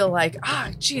 You feel like,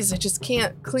 geez, I just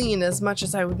can't clean as much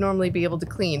as I would normally be able to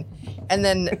clean. And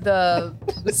then the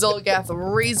Zolgath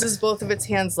raises both of its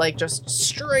hands, like just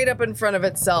straight up in front of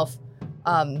itself.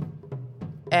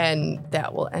 And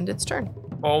that will end its turn.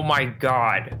 Oh my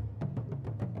god.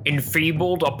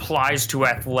 Enfeebled applies to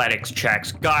athletics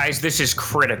checks. Guys, this is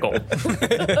critical.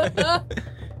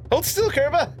 Hold still,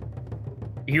 Curva.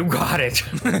 You got it.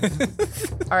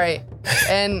 All right.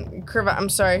 And Curva, I'm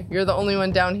sorry. You're the only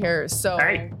one down here. So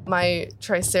Hey. my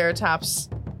Triceratops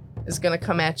is going to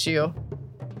come at you.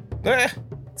 Eh,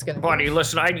 It's going to Buddy,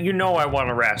 listen, I want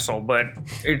to wrestle, but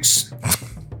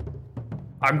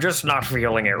I'm just not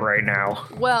feeling it right now.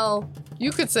 Well,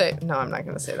 you could say, no, I'm not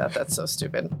going to say that. That's so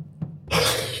stupid.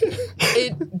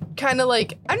 It kind of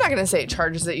like, I'm not going to say it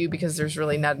charges at you because there's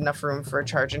really not enough room for a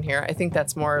charge in here. I think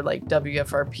that's more like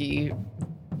WFRP,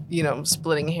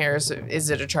 splitting hairs. Is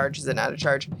it a charge? Is it not a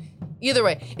charge? Either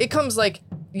way, it comes like,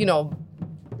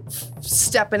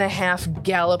 step and a half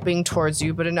galloping towards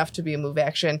you, but enough to be a move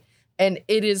action. And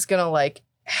it is going to like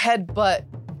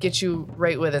headbutt, get you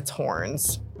right with its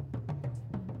horns.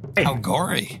 How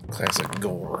gory. classic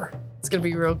gore. It's going to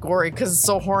be real gory because it's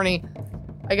so horny.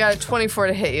 I got a 24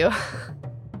 to hit you.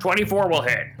 24 will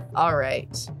hit. All right.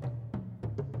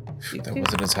 That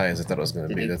wasn't as high as I thought it was going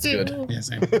to be. That's good. Yeah,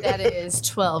 same. That is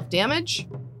 12 damage.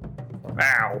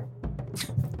 Ow.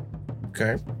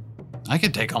 Okay. I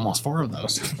could take almost 4 of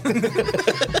those.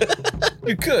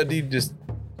 You could. You just.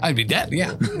 I'd be dead,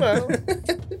 yeah. Well. I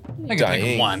could take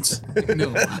Dying. it once. I could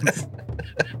do it once.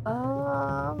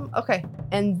 Okay.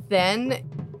 And then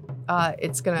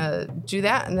it's going to do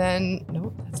that. And then,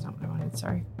 nope, that's not what I wanted.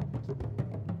 Sorry.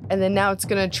 And then now it's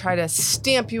going to try to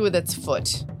stamp you with its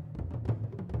foot.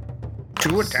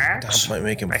 2 attacks? That might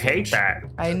make him I hate flinch. that.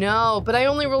 I know, but I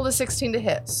only rolled a 16 to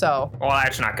hit. So Well,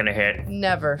 that's not going to hit.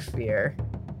 never fear.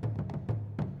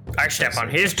 I step on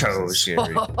his toes. See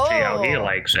Scary. how he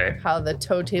likes it. How the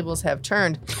toe tables have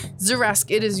turned.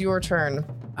 Zaresk, it is your turn.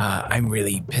 I'm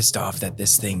really pissed off that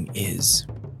this thing is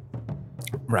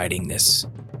riding this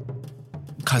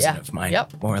cousin Yeah. of mine,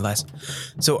 Yep. more or less.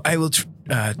 So I will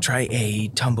try a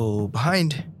tumble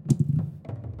behind.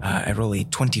 I roll a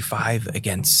 25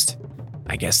 against,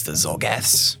 I guess, the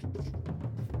Zolgath's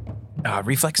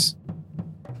reflex.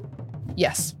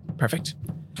 Yes. Perfect.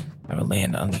 I will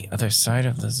land on the other side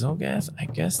of the Zolgath. I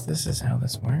guess this is how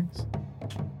this works.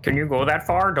 Can you go that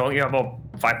far? Don't you have a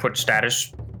 5-foot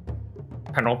status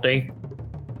penalty?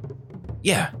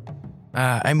 Yeah.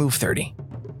 I move 30.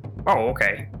 Oh,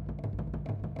 okay.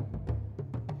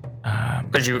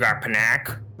 Because you got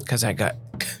Panac. Because I got...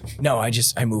 No, I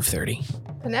move 30.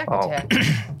 Panac Oh. attack.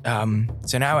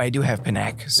 So now I do have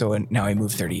Panac, so now I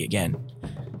move 30 again.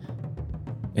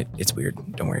 It's weird.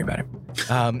 Don't worry about it.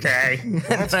 Okay.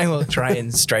 And I will try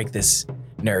and strike this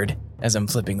nerd as I'm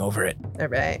flipping over it. All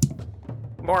right.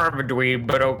 More of a dweeb,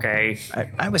 but okay.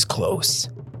 I was close.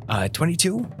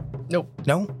 22? Nope.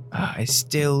 No? I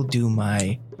still do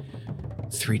my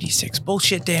 3d6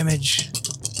 bullshit damage.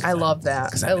 I love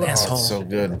that. 'Cause I I'm an love asshole. That's so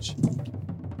good.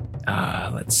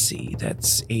 Let's see.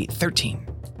 That's 13.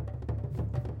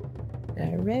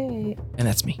 All right. And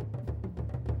that's me.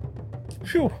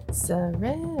 Phew.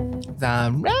 Zaresk.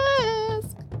 The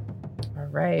All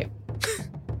right.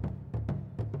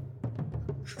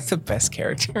 It's the best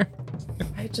character.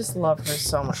 I just love her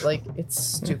so much. Like, it's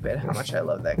stupid how much I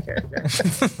love that character.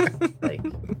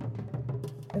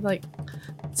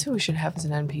 That's who we should have as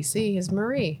an NPC is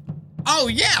Marie. Oh,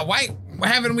 yeah. Why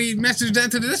haven't we messaged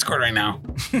that to the Discord right now?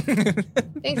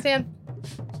 Thanks, Dan.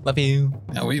 Love you.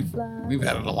 No, we've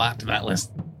added a lot to that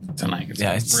list tonight. It's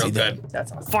Yeah, I real see that. good.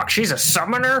 That's awesome. Fuck, she's a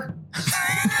summoner?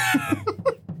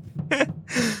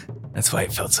 That's why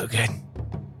it felt so good.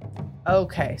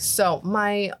 Okay, so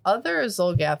my other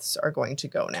Zolgaths are going to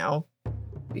go now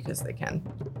because they can.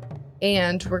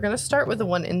 And we're going to start with the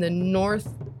one in the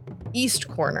northeast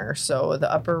corner. So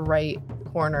the upper right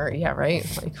corner. Yeah, right?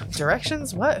 Like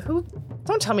directions? What? Who?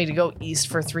 Don't tell me to go east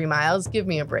for 3 miles. Give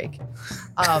me a break.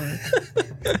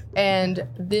 And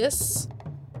this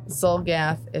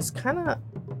Zolgath is kind of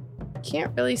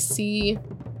can't really see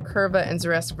Curva and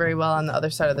Zaresk very well on the other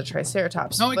side of the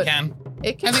Triceratops. No, it but can.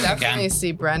 It can I think it definitely can.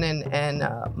 see Brennan and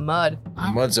Mud.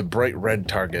 Mud's a bright red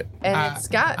target. And it's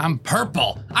got I'm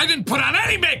purple. I didn't put on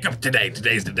any makeup today.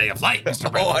 Today's the day of light, Mr.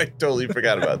 Oh, Brown. I totally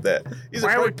forgot about that. He's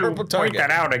Why a bright would you purple point target. that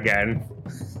out again?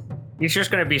 He's just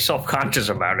going to be self-conscious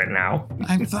about it now.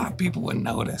 I thought people would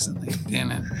notice, and they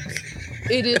didn't.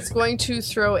 it is going to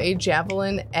throw a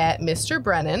javelin at Mr.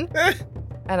 Brennan.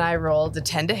 And I rolled a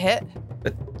 10 to hit.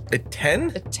 A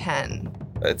 10? A 10.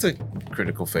 That's a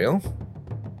critical fail.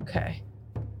 Okay.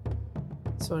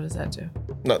 So what does that do?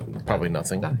 No, probably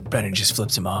nothing. Brennan just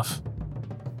flips him off,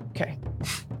 Okay.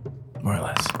 more or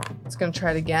less. It's going to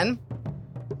try it again.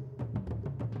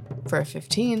 For a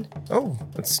 15. Oh,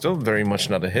 that's still very much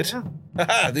not a hit. Yeah.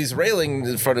 Haha, these railings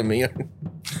in front of me.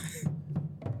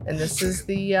 And this is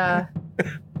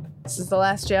the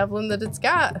last javelin that it's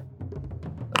got.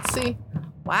 Let's see.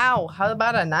 Wow, how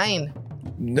about a 9?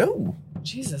 No.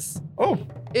 Jesus. Oh.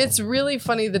 It's really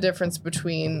funny the difference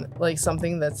between like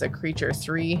something that's a creature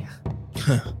 3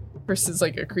 versus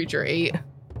like a creature 8.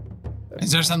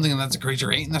 Is there something that's a creature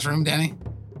 8 in this room, Danny?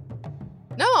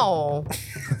 No.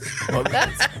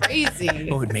 That's crazy.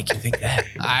 What would make you think that?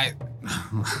 I'm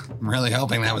really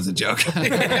hoping that was a joke.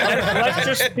 Let's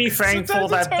just be thankful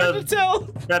Sometimes it's hard to tell.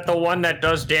 that the one that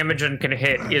does damage and can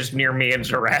hit is near me and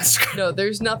Zaresk. No,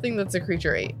 there's nothing that's a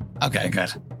creature 8 Okay, good.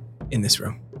 In this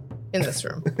room. in this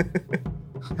room.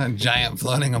 A giant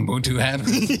floating Ubuntu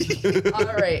head.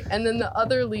 All right. And then the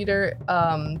other leader,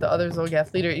 the other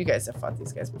Zolgath leader, you guys have fought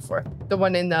these guys before. The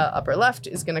one in the upper left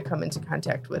is going to come into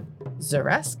contact with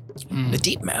Zaresk. The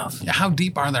deep mouth. Yeah, how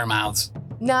deep are their mouths?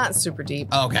 Not super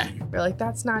deep. Okay. We're like,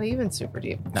 that's not even super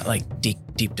deep. Not like deep,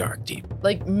 dark, deep.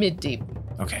 Like mid deep.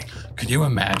 Okay. Could you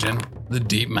imagine the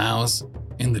deep mouths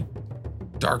in the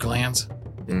Darklands?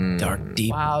 Dark,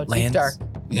 deep Wow, deep lands. dark.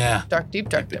 Yeah. Dark, deep,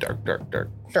 dark, deep. Dark. Derp,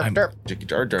 I'm- derp, Jicky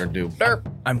dark, do. derp.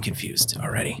 I'm confused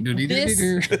already. This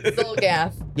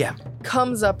Zolgath Yeah.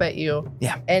 comes up at you.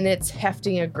 Yeah. And it's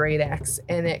hefting a great axe.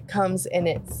 And it comes and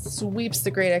it sweeps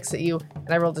the great axe at you. And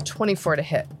I rolled a 24 to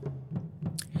hit.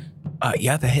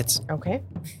 Yeah, that hits. Okay.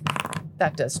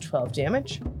 That does 12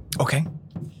 damage. Okay.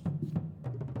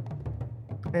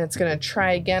 And it's going to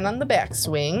try again on the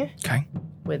backswing Okay.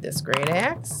 with this great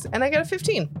axe. And I got a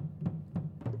 15.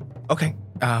 Okay.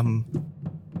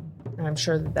 And I'm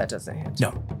sure that doesn't hit.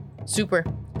 No. Super.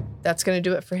 That's going to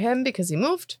do it for him because he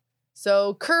moved.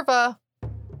 So, Curva, how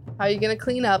are you going to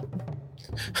clean up?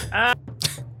 I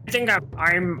think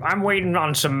I'm waiting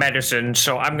on some medicine,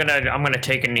 so I'm gonna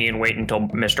take a knee and wait until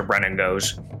Mr. Brennan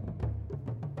goes.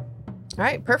 All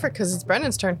right, perfect, because it's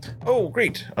Brennan's turn. Oh,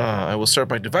 great. I will start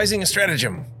by devising a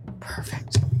stratagem.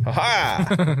 Perfect.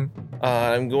 Haha!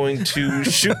 I'm going to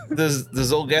shoot the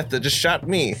Zolgath that just shot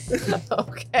me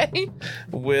Okay.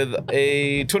 with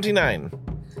a 29.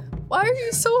 Why are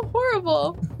you so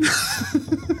horrible?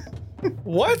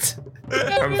 What?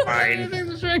 I'm fine.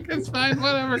 It's fine,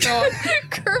 whatever, go on.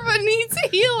 Curva needs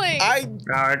healing. I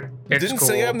It's didn't cool.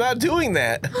 say I'm not doing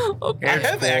that. Okay. I It's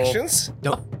have cool. actions.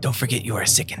 Don't forget you are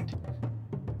sickened.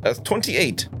 That's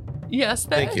 28. Yes,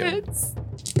 that Thank you. hits.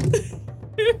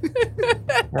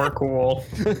 We're cool.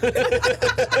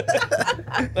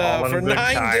 All in For a 9 good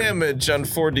time. damage on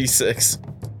 4d6.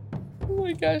 Oh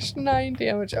my gosh, 9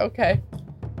 damage. Okay.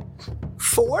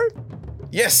 4?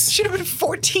 Yes. Should have been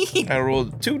 14. I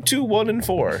rolled 2, 2, 1, and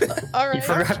 4. All right. You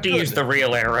forgot to use the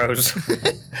real arrows.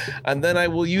 And then I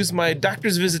will use my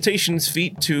Doctor's Visitations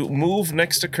feat to move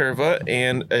next to Curva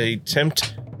and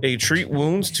attempt a treat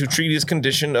wounds to treat his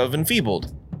condition of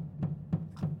enfeebled.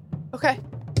 Okay.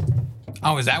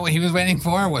 Oh, is that what he was waiting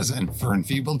for? Was it for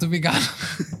enfeebled to be gone?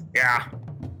 Yeah.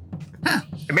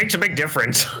 It makes a big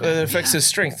difference. It affects his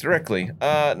strength directly.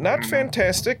 Not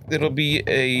fantastic. It'll be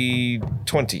a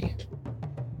 20.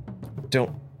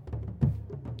 Don't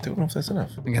know if that's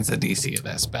enough. Against the DC of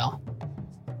that spell.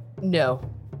 No.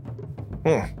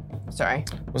 Hmm. Sorry.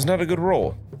 Was not a good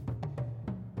roll.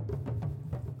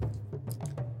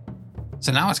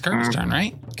 So now it's Kirby's turn,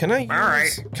 right? Can I use, right.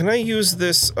 Can I use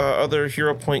this other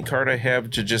hero point card I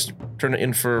have to just turn it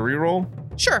in for a reroll?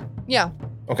 Sure. Yeah.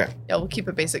 Okay. Yeah, we'll keep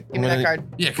it basic. Give me I'm that gonna-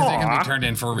 card. Yeah, because they can Aw. be turned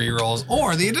in for rerolls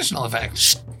or the additional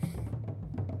effect.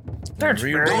 That's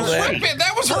Reroll very that. sweet.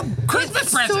 That was her Christmas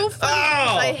It's present. so funny.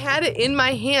 Oh! I had it in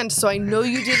my hand, so I know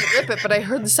you didn't rip it, but I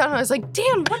heard the sound and I was like,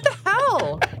 damn, what the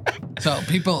hell? So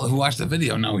people who watched the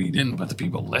video know he didn't, but the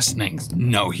people listening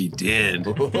know he did.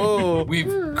 Oh,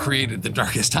 We've created the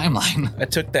darkest timeline. I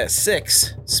took that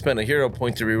 6, spent a hero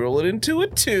point to reroll it into a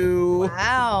 2.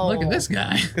 Wow. Look at this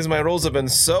guy. Because my rolls have been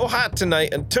so hot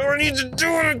tonight until I need to do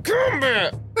it in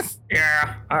combat.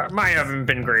 Yeah, mine haven't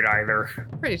been great either.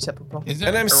 Pretty typical. Is there,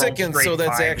 And I'm They're all sickened, so straight that's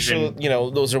fives actual,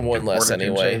 and those are one less fortitude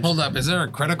anyway. saves. hold up, is there a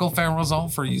critical fail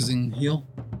result for using heal?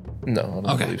 No, I don't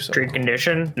Okay. believe so. Treat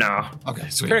condition? No. Okay,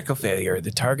 sweet. Critical failure.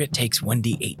 The target takes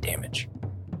 1d8 damage.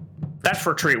 That's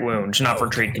for treat wounds, not for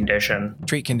Okay. treat condition.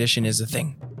 Treat condition is a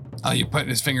thing. Oh, you put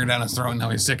his finger down his throat and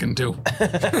now he's sickened too.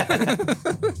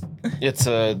 It's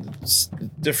a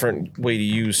different way to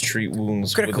use treat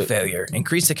wounds. Critical with it. failure.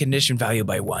 Increase the condition value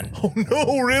by 1. Oh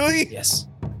no, really? Yes.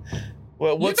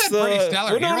 Well, what's had the? pretty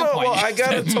stellar no, hero no. point. Well, I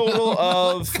got a total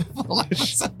of.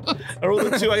 I rolled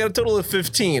a 2. I got a total of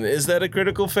 15. Is that a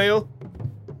critical fail?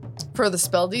 For the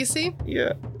spell DC?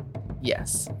 Yeah.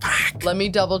 Yes. Fuck. Let me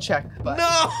double check. But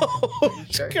No!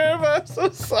 Sure. Curva, I'm so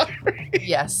sorry.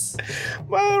 yes.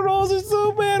 My rolls are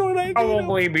so bad when I do them.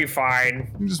 Probably be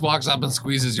fine. He just walks up and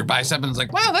squeezes your bicep and is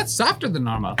like, wow, that's softer than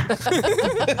normal.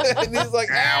 And he's like,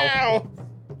 ow.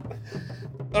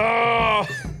 Oh.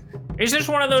 Is this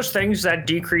one of those things that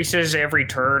decreases every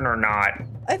turn or not?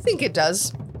 I think it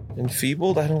does.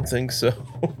 Enfeebled? I don't think so.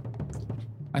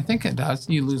 I think it does.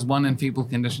 You lose 1 enfeebled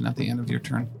condition at the end of your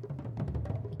turn.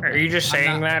 Are you just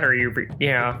saying that, or are you?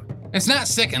 Yeah. It's not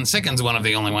sicken. Sicken's one of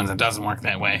the only ones that doesn't work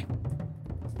that way.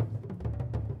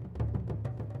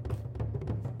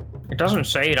 It doesn't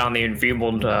say it on the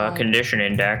enfeebled condition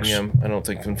index. Yeah, I don't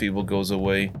think enfeebled goes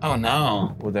away Oh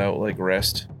no. without like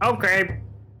rest. Okay.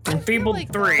 Enfeebled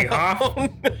like- 3, huh? Oh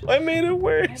no, I made it I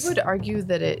worse. would argue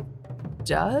that it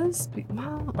does.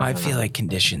 Well, I don't feel know. like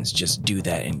conditions just do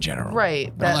that in general.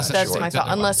 Right. Unless it's That's short, my it thought.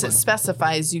 doesn't Unless it work.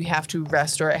 specifies you have to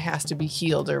rest or it has to be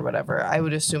healed or whatever. I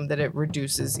would assume that it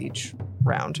reduces each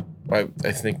round. I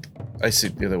think I see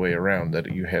it the other way around,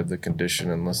 that you have the condition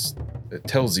unless it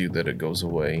tells you that it goes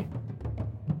away.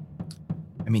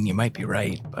 I mean, you might be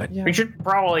right, but Yeah. We should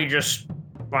probably just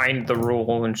find the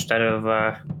rule instead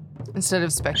of Instead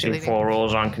of seeing speculating. full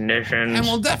rules on conditions. And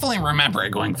we'll definitely remember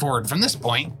it going forward from this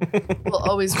point. We'll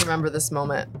always remember this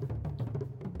moment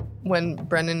when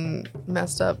Brennan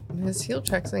messed up his heal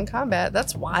checks in combat.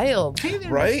 That's wild.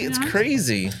 Right? It's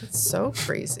crazy. It's so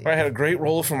crazy. I had a great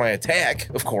roll for my attack,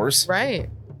 of course. Right.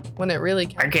 When it really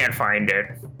I counts. can't find it.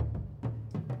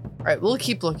 All right, we'll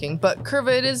keep looking. But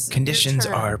Curva, it is your conditions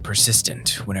turn. are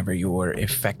persistent. Whenever you're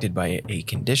affected by a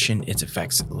condition, its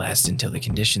effects last until the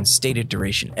condition's stated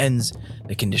duration ends,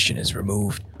 the condition is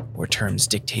removed, or terms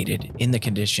dictated in the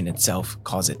condition itself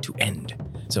cause it to end.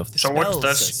 So if the So what's spell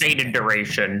the says stated something,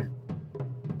 duration?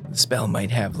 the spell might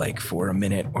have like for a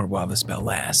minute or while the spell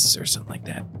lasts or something like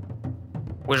that.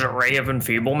 Was it Ray of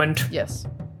Enfeeblement? Yes.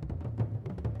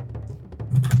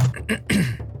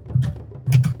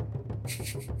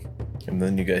 And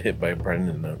then you got hit by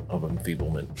Brendan of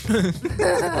enfeeblement.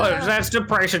 Well, that's the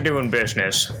price of doing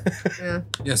business. Yeah.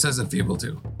 Yeah, it says enfeebled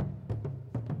too.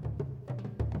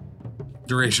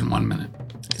 Duration 1 minute.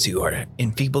 So you are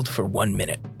enfeebled for 1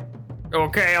 minute.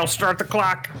 Okay, I'll start the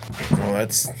clock. Well,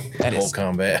 that's That whole is-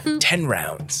 combat. 10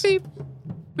 rounds. Beep.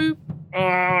 Boop.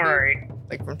 All right.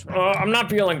 Like from 20. I'm not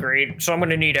feeling great, so I'm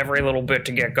gonna need every little bit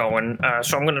to get going.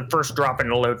 So I'm gonna first drop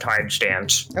into low tide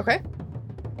stance. Okay.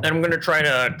 Then I'm gonna try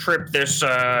to trip this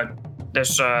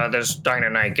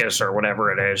Deinonychus or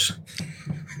whatever it is.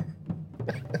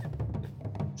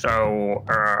 So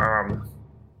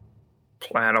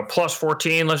plan a plus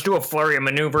 14. Let's do a flurry of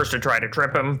maneuvers to try to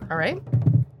trip him. All right.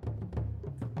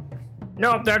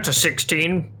 Nope, that's a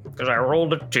 16 because I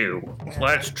rolled a 2.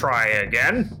 Let's try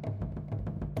again.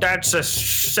 That's a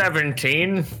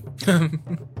 17.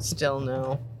 Still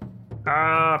no.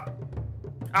 I'm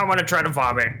gonna try to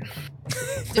vomit.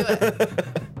 Do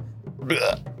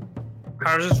it.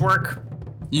 How does this work?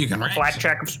 You can range. Flat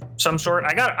check of some sort?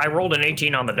 I rolled an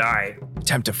 18 on the die.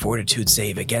 Attempt a fortitude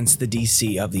save against the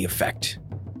DC of the effect.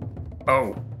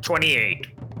 Oh, 28.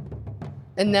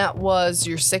 And that was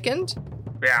your sickened?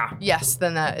 Yeah. Yes,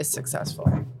 then that is successful.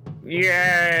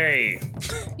 Yay.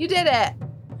 You did it.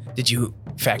 Did you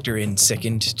factor in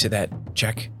sickened to that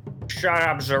check? Shut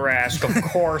up, Zarask. Of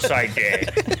course I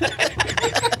did.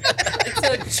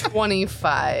 It's a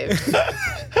 25.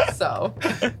 So,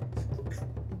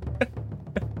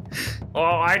 Well,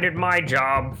 I did my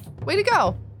job. way to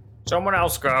go. Someone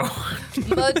else go.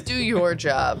 But do your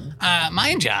job.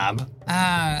 My job,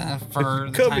 for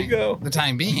Cubby, go. the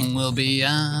time being will be,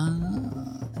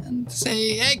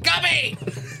 say, hey, Cubby!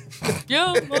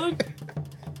 Yeah, look.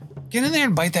 Get in there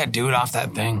and bite that dude off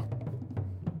that thing.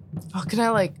 Oh, can I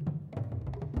like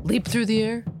leap through the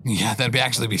air? Yeah, that'd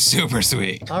actually be super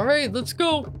sweet. All right, let's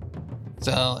go.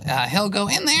 So he'll go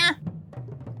in there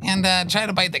and try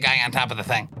to bite the guy on top of the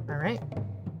thing. All right.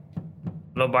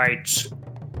 The bites.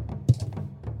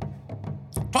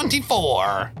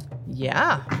 24.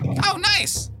 Yeah. Oh,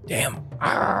 nice. Damn.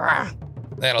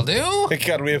 That'll do. It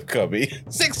got me a cubby.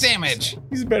 6 damage.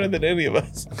 He's better than any of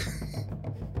us.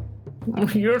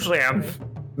 Usually I'm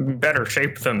in better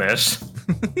shape than this.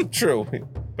 True.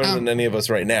 Better than any of us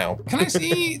right now. Can I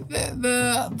see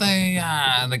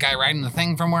the guy riding the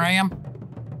thing from where I am?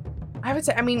 I would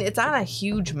say, I mean, it's on a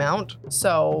huge mount,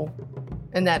 so,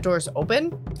 and that door's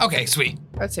open. Okay, sweet.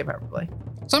 I would say probably.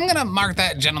 So I'm gonna mark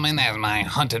that gentleman as my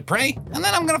hunted prey, and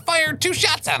then I'm gonna fire 2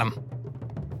 shots at him.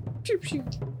 Pew, pew.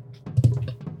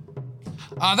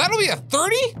 That'll be a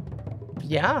 30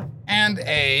 Yeah. and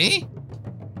a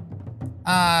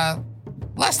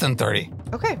less than 30.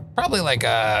 Okay. Probably like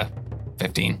a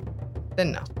 15.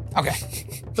 Then no.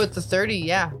 Okay. But the 30,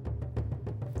 yeah.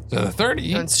 So the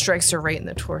 30. And strikes her right in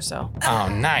the torso. Oh,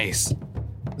 nice.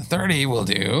 The 30 will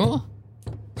do.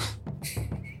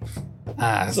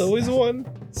 It's always one.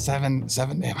 Seven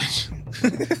damage.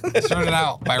 Started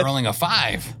out by rolling a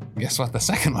 5. Guess what the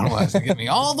second one was? To get me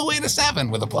all the way to 7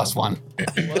 with a +1.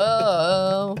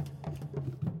 Whoa.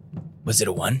 Was it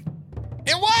a 1?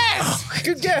 It was!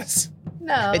 Good guess.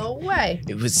 No way.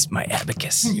 It was my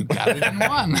abacus. You got it in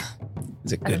 1.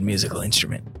 It's a good musical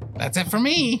instrument. That's it for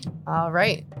me. All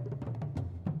right.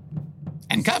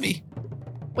 And Cubby.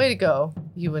 Way to go,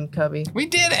 you and Cubby. We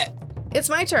did it. It's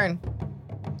my turn.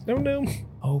 Oh, no.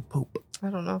 Oh, poop. I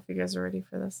don't know if you guys are ready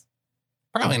for this.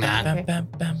 Probably not. Okay. Bam,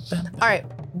 bam, bam, bam. All right.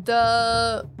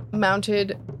 The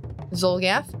mounted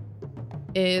Zolgath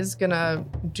is going to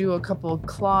do a couple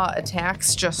claw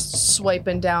attacks, just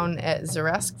swiping down at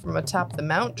Zaresk from atop the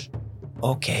mount.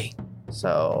 Okay.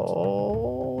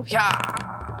 So,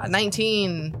 yeah,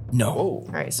 19. No. Whoa. All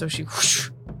right, so she whoosh,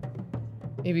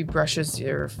 maybe brushes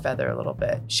your feather a little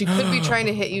bit. She could be trying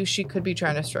to hit you. She could be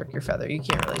trying to stroke your feather. You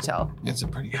can't really tell. It's a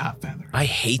pretty hot feather. I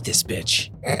hate this bitch.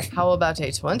 How about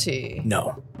a 20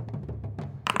 No.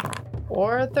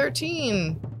 or a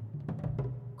 13?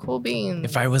 Cool beans.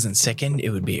 If I wasn't sickened, it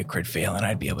would be a crit fail and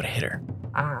I'd be able to hit her.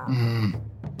 Ah.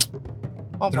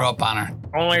 Throw up on her.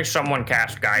 Only someone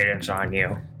cast guidance on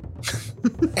you.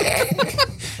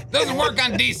 Doesn't work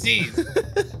on DCs.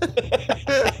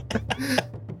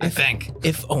 I think.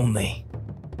 If only.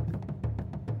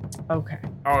 Okay.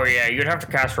 Oh yeah, you'd have to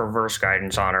cast reverse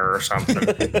guidance on her or something.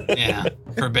 Yeah.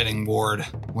 Forbidding ward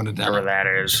would have done Whatever it. that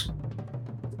is.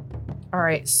 All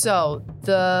right, so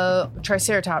the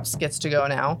Triceratops gets to go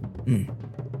now.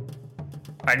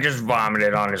 I just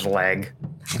vomited on his leg.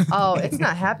 Oh, it's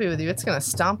not happy with you. It's going to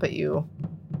stomp at you.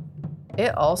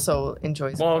 It also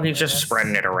enjoys Well, he's just this.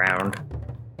 spreading it around.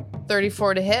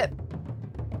 34 to hit.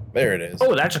 There it is.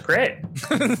 Oh, that's a crit.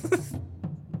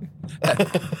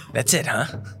 That's it, huh?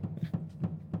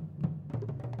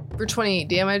 For 28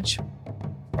 damage.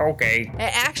 Okay. It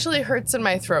actually hurts in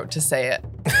my throat to say it.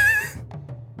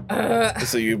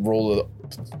 So you roll a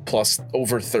plus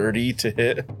over 30 to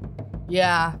hit.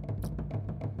 Yeah.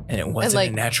 And it wasn't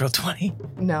like- a natural 20?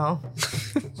 No.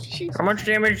 Jeez, How much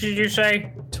damage did you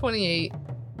say? 28.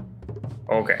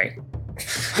 Okay.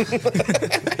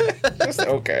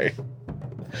 Okay.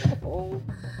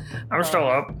 I'm still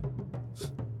up.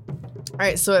 All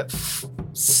right, so it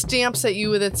stamps at you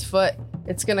with its foot.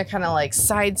 It's going to kind of like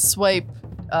side swipe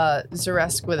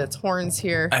Zaresk with its horns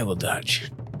here. I will dodge.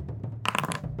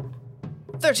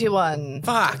 31.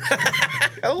 Fuck.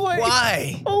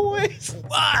 Why? Always.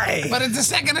 Why? But it's a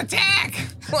second attack.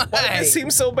 Why did it seem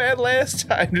so bad last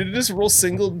time? Did it just roll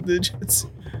single digits?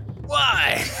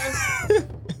 Why? It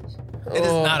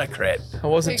is not a crit. I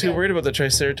wasn't Okay, too good. worried about the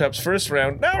Triceratops first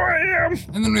round. Now I am.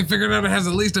 And then we figured out it has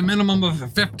at least a minimum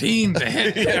of 15 to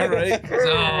hit. Yeah, right.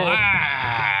 So,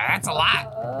 that's a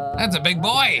lot. That's a big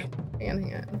boy.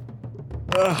 Hang on.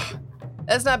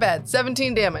 That's not bad.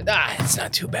 17 damage. Ah, it's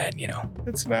not too bad, you know.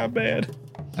 It's not bad.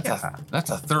 That's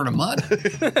a third of mud.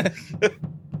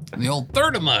 The old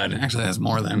third of mud. Actually, that's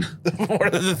more than. More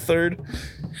than the third.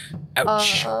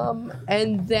 Ouch.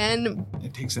 And then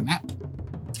It takes a nap.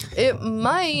 it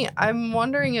might. I'm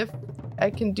wondering if I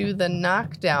can do the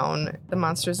knockdown. The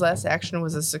monster's last action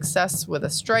was a success with a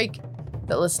strike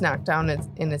that lists knockdown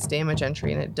in its damage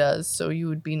entry, and it does. So you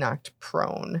would be knocked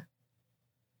prone.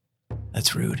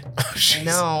 That's rude. Oh, jeez.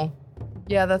 No.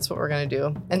 Yeah, that's what we're gonna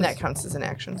do, and that counts as an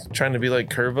action. Trying to be like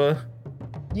Curva.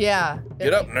 Yeah.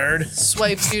 Get up, nerd.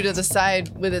 Swipes you to the side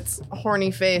with its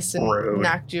horny face and Rude.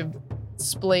 knocked you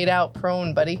splayed out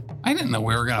prone, buddy. I didn't know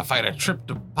we were gonna fight a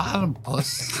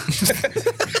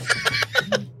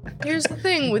triptopotapus. Here's the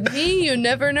thing with me, you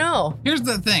never know. Here's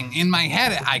the thing. In my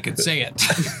head, I could say it.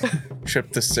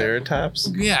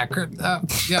 Triceratops. Yeah.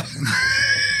 Yep.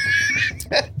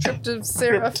 Trip to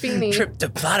Serafini. Trip to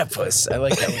platypus. I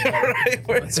like that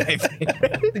one. That's my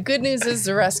favorite. The good news is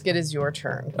the rest it is your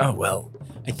turn. Oh, well.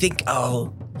 I think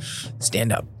I'll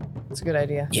stand up. It's a good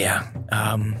idea. Yeah.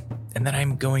 And then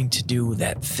I'm going to do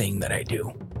that thing that I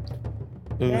do.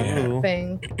 Ooh.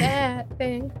 That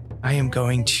thing. I am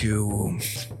going to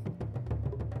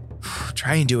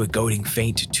try and do a goading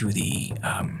feint to the,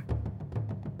 I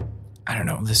don't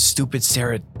know, the stupid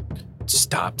Sarah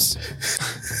stops.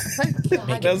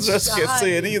 That's just can't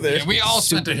say it either. Yeah, we all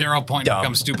spent a hero point to Dumb.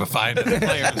 become stupefied as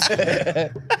players.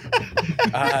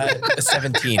 A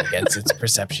 17 against its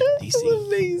perception DC.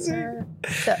 Amazing.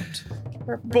 Except.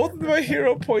 Both of my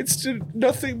hero points did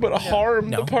nothing but harm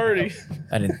No. the party.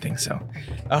 I didn't think so.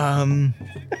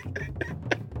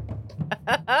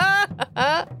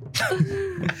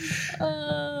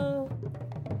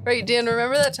 Right, Dan,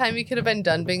 remember that time you could have been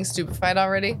done being stupefied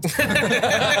already? If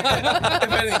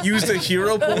I didn't use the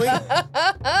hero point?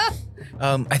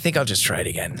 I think I'll just try it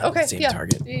again. Okay, Same yeah.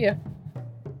 target. Yeah.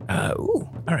 All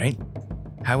right.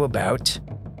 How about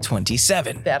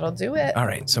 27? That'll do it. All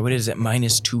right, so it is at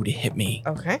 -2 to hit me,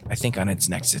 Okay. I think, on its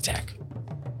next attack.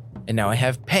 And now I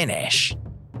have panache.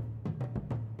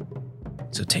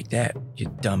 So take that, you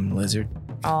dumb lizard.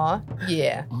 Aw,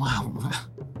 yeah. Wow.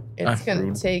 It's gonna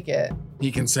rude. take it.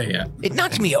 He can say it. It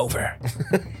knocked me over.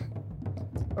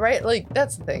 Right? Like,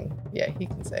 that's the thing. Yeah, he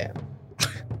can say it.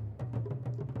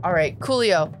 All right,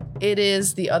 Coolio. It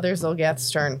is the other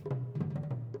Zolgath's turn.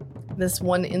 This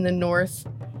one in the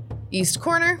northeast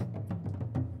corner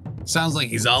Sounds like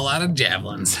he's all out of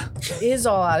javelins. is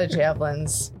all out of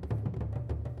javelins.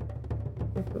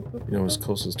 You know his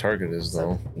closest target is,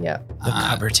 though. Yeah, The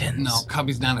Cubbertons. No,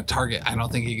 Cubby's not a target. I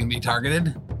don't think he can be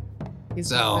targeted. he's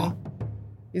So- moving.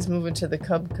 He's moving to the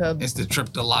cub. It's the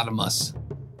Triptolatomus.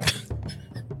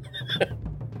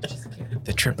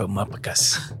 The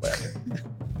Tripomupicus.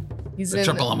 He's The in.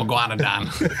 Tripolamaguanodon.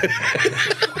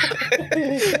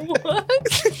 What?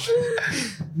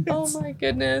 Oh my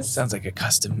goodness. Sounds like a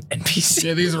custom NPC.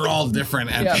 Yeah, these are all different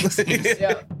Yeah. NPCs.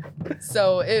 Yeah.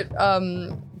 So it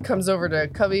comes over to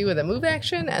Cubby with a move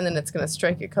action, and then it's gonna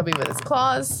strike at Cubby with its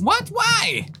claws What?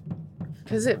 Why?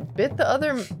 because it bit the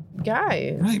other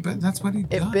guy. Right, but that's what he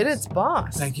does. It bit its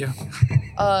boss. Thank you.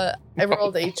 I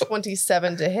rolled a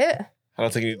 27 to hit. I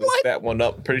don't think you look that one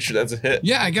up. Pretty sure that's a hit.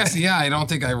 Yeah, I guess, I don't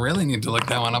think I really need to look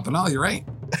that one up at all. You're right.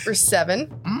 For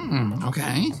 7.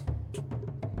 Okay.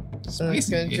 So I'm just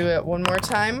gonna do it one more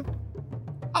time.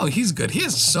 Oh, he's good. He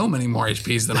has so many more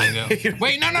HPs than I do.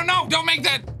 Wait, no, don't make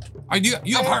that. Are you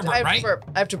have heartburn, I right?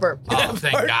 have to burp. Oh,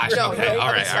 thank gosh. No, Okay, no,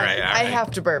 all right. it's fine. I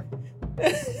have to burp.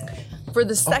 For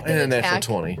the second And a natural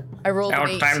attack, 20. I rolled Now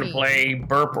an it's time to 18. play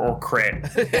burp or crit.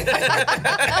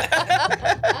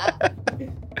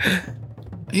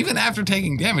 Even after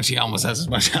taking damage, he almost has as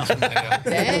much health as I do.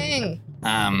 Dang.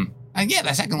 And yeah,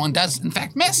 the second one does, in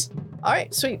fact, miss. All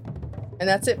right, sweet. And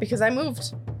that's it because I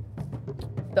moved.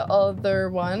 The other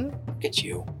one, Look at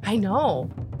you I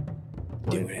know.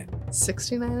 doing it.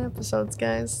 69 episodes,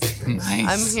 guys. Nice.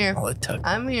 I'm here. All it took.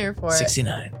 I'm here for it.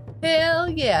 69. Hell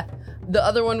yeah. The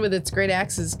other one with its great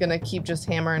axe is gonna keep just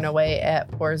hammering away at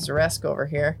poor Zaresk over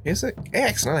here. It's an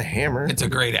axe, not a hammer. It's a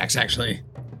great axe, actually.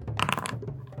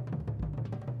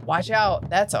 Watch out.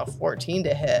 That's a 14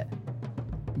 to hit.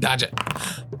 Dodge it.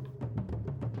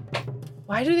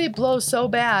 Why do they blow so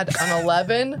bad on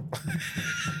 11?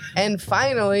 And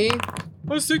finally,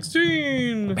 a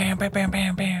 16. Bam, bam, bam,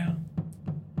 bam, bam.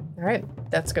 All right,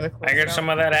 that's gonna close I get out. some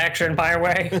of that action my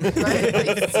way. Right?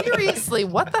 Like, seriously,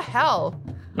 what the hell?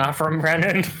 Not from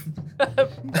Brennan. Brendan,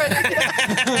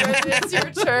 it's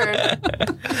your turn.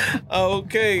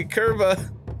 Okay,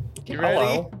 Curva. You ready?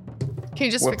 Hello. Can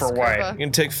you just Whip fix her away. Curva? You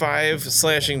can take 5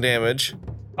 slashing damage.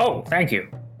 Oh, thank you.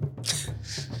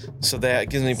 So that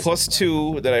gives me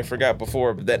 +2 that I forgot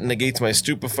before, but that negates my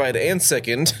stupefied and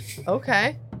second.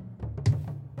 Okay.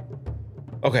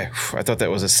 Okay, I thought that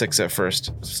was a 6 at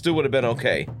first. Still would have been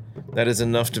okay. That is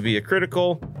enough to be a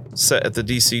critical. Set at the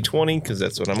DC 20, because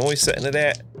that's what I'm always setting it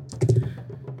at.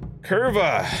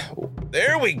 Curva.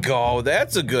 There we go.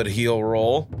 That's a good heal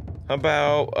roll. How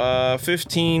about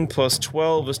 15 plus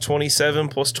 12 is 27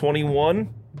 plus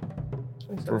 21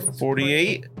 for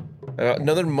 48.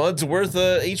 Another mud's worth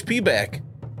of HP back.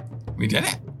 We did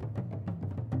it.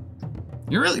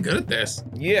 You're really good at this.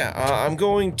 Yeah, I'm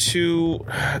going to...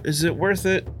 Is it worth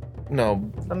it?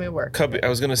 No, Let me work. Cubby. I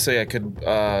was gonna say I could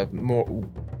more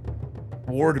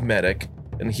ward medic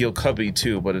and heal Cubby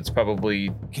too, but it's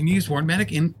probably Can you use Ward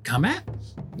Medic in combat?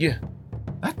 yeah.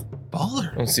 That's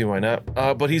baller. I don't see why not.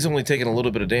 But he's only taking a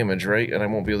little bit of damage, right? And I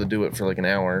won't be able to do it for like an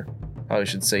hour. Probably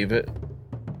should save it.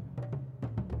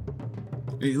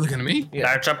 Are you looking at me? Yeah.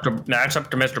 That's up to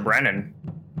Mr. Brennan.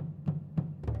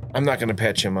 I'm not gonna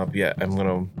patch him up yet. I'm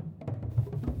gonna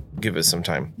give it some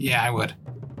time Yeah, I would.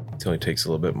 until he takes a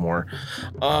little bit more.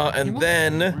 He And won't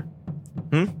then take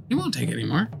any more. He won't take any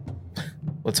more.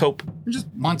 let's hope. Just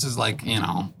once is like,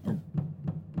 I'm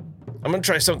gonna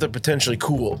try something potentially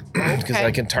cool because Okay.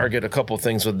 I can target a couple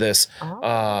things with this.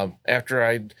 Oh. After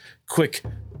I quick,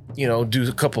 do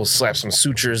a couple slaps, some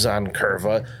sutures on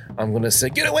Curva, I'm gonna say,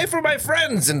 "Get away from my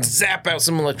friends!" and zap out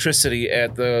some electricity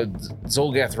at the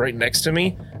Zolgath right next to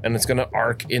me, and it's gonna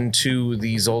arc into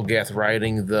the Zolgath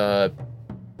riding the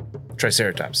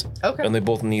Triceratops. Okay. And they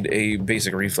both need a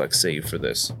basic reflex save for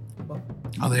this.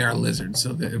 oh, they are lizards,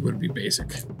 so it would be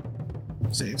basic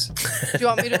saves. Do you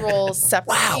want me to roll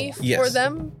separately for Yes.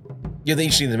 them? Yeah, they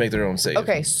each need to make their own save.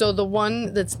 Okay, so the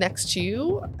one that's next to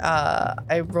you,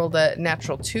 I rolled a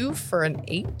natural 2 for an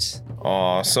 8.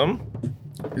 Awesome.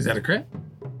 Is that a crit?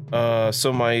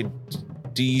 So my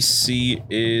DC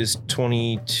is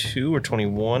 22 or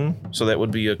 21, so that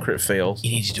would be a crit fail.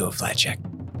 You need to do a flat check.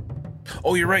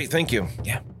 Oh, you're right. Thank you.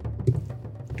 Yeah.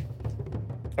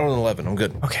 I rolled an 11. I'm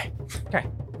good. Okay.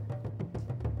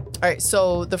 All right,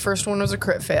 so the first one was a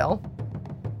crit fail.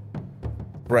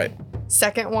 Right.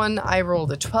 Second one, I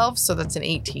rolled a 12, so that's an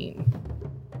 18.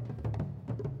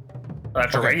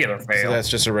 That's a regular fail. So that's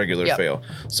just a regular Yep. fail.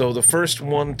 So the first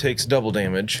one takes double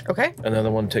damage, Okay. and the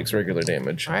other one takes regular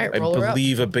damage. All right, I roll her up.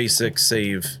 believe a basic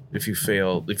save if you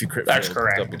crit That's fail,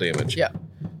 correct. double damage. Yeah.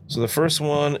 So the first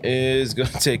one is going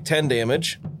to take 10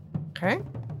 damage, Okay.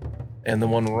 and the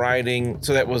one riding,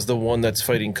 so that was the one that's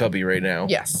fighting Cubby right now.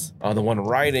 Yes. The one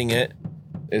riding it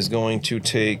is going to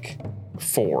take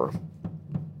 4.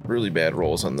 Really bad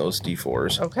rolls on those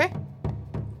D4s, Okay.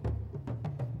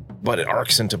 but it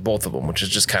arcs into both of them, which is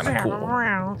just kind of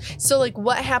cool. So, like,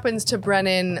 what happens to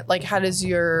Brennan? Like, how does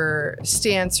your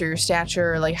stance or your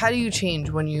stature, like, how do you change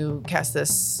when you cast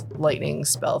this lightning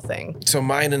spell thing? So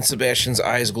mine and Sebastian's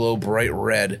eyes glow bright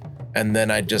red, and then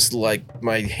I just like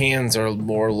my hands are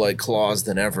more like claws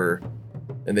than ever,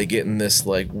 and they get in this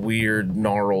like weird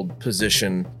gnarled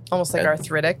position. Almost like And-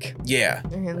 arthritic. Yeah.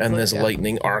 Your hands And look- this yeah.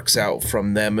 lightning arcs out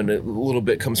from them, and a little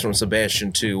bit comes from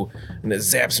Sebastian too, and it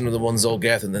zaps into the one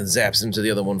Zolgath, and then zaps into the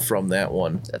other one from that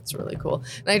one. That's really cool.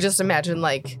 And I just imagine,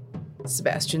 like,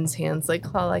 Sebastian's hands, like,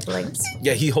 claw like legs.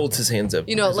 Yeah, he holds his hands up.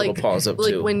 You know, his little like, paws up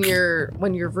like too. when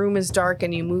your room is dark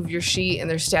and you move your sheet and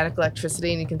there's static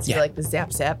electricity and you can see, Yeah. like, the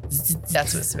zap zap. That's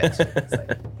what Sebastian looks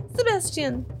like.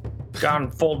 Sebastian.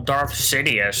 Gone full Darth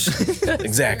Sidious.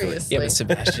 Exactly. Seriously. Yeah, but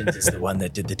Sebastian's is the one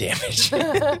that did the damage.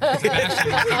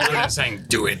 Sebastian was the one that's saying,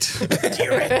 do it.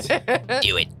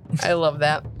 Do it. I love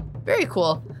that. Very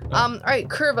cool. All right,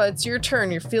 Curva, it's your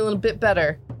turn. You're feeling a bit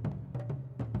better.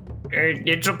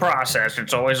 It's a process.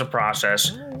 It's always a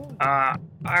process. I'm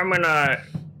gonna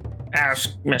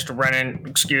ask Mr. Brennan,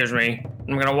 excuse me.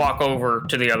 I'm gonna walk over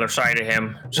to the other side of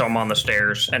him, so I'm on the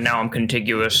stairs, and now I'm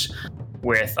contiguous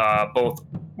with both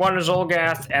one is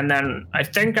Zolgath, and then I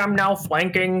think I'm now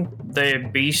flanking the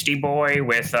Beastie Boy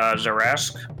with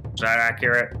Zaresk. Is that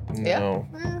accurate? No,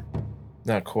 Eh,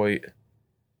 not quite.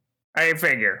 I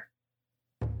figure.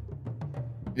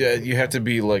 Yeah, you have to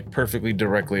be like perfectly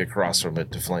directly across from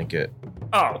it to flank it.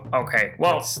 Oh, okay.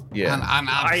 Well, Yeah. On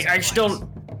opposite I lines. still,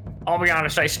 I'll be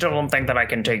honest, I still don't think that I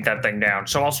can take that thing down.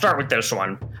 So I'll start with this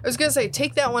one. I was gonna say,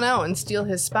 take that one out and steal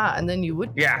his spot, and then you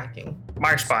would be Yeah. flanking.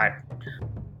 My spot.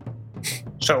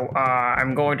 So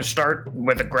I'm going to start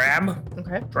with a grab.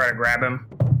 Okay. Try to grab him.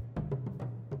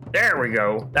 There we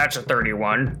go. That's a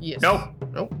 31. Yes. Nope.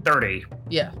 Nope. 30.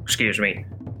 Yeah. Excuse me.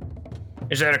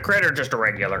 Is that a crit or just a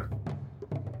regular?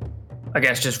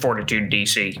 Against his fortitude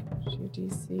DC.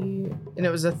 DC. And it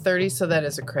was a 30, so that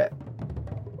is a crit.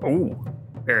 Ooh.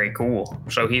 Very cool.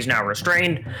 So he's now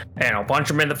restrained, and I'll punch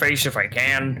him in the face if I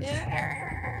can.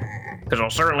 Because I'll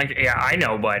certainly, yeah, I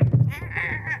know, but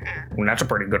and that's a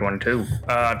pretty good one too.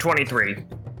 23.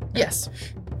 Yes.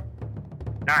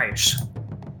 Nice.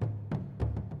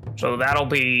 So that'll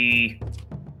be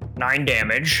 9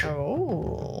 damage,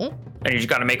 Oh. and he's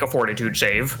got to make a fortitude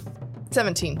save.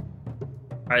 17.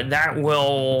 That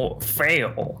will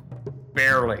fail,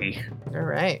 barely, All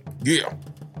right. Yeah.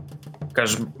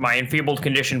 because my enfeebled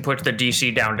condition puts the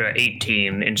DC down to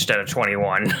 18 instead of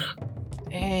 21.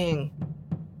 Dang.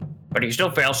 But he still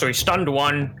fails, so he's stunned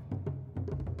 1.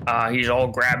 He's all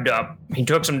grabbed up. He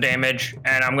took some damage,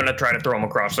 and I'm gonna try to throw him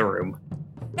across the room.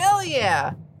 Hell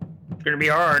yeah. It's gonna be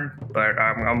hard, but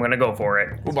I'm gonna go for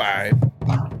it. Goodbye.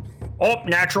 Oh,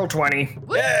 natural 20.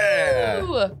 Yeah.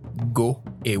 Woo! Go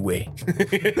away.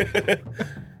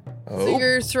 So Oh.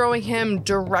 you're throwing him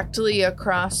directly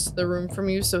across the room from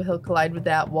you, so he'll collide with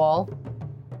that wall.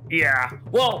 Yeah.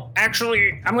 Well,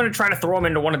 actually, I'm gonna try to throw him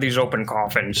into one of these open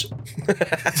coffins. All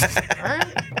right.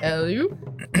 Ellie.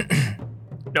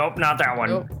 Nope, not that one.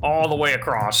 Nope. All the way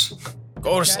across.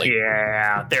 Go to sleep.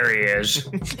 Yeah, there he is.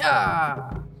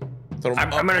 Ah. Throw him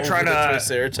I'm up gonna try over the to-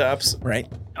 Triceratops. Right?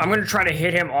 I'm gonna try to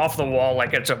hit him off the wall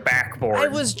like it's a backboard I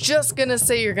was just gonna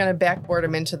say you're gonna backboard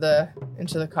him into the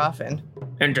coffin.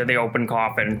 into the open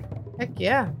coffin. Heck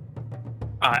yeah.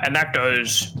 And that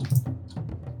does.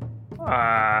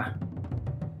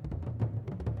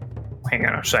 Hang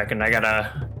on a second. I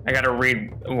gotta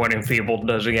read what enfeebled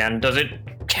does again. Does it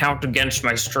count against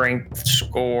my strength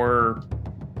score?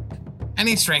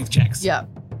 Any strength checks. Yeah.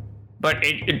 But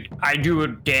I do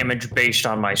damage based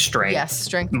on my strength. Yes.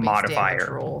 Strength modifier. damage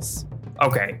rolls.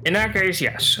 Okay. In that case,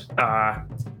 yes.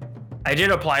 I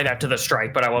did apply that to the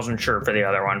strike, but I wasn't sure for the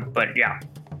other one. But yeah.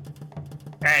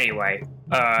 Anyway,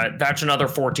 that's another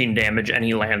 14 damage, and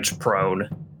he lands prone.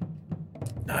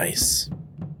 Nice.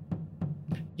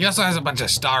 He also has a bunch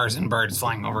of stars and birds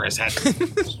flying over his head.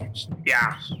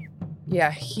 Yeah.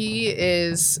 Yeah, he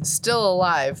is still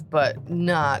alive, but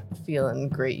not feeling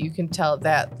great. You can tell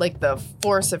that, like, the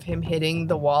force of him hitting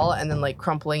the wall and then, like,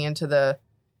 crumpling into the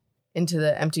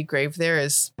empty grave there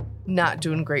is not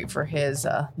doing great for his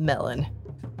melon.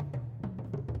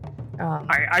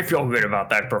 I feel good about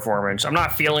that performance. I'm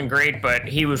not feeling great, but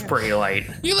he was pretty light.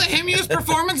 You let him use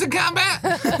performance in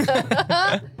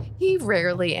combat? He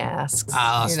rarely asks.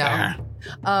 Oh, that's fair.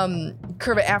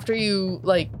 Curva, after you,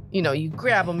 like, you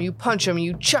grab him, you punch him,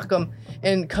 you chuck him,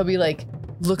 and Cubby, like,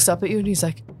 looks up at you and he's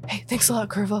like, hey, thanks a lot,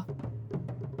 Curva.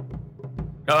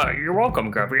 You're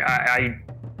welcome, Guppy. I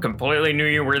completely knew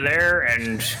you were there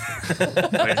and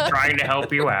was trying to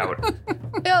help you out.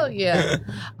 Hell yeah.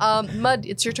 Mud,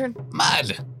 it's your turn.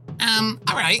 Mud. All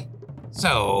right.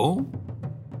 So,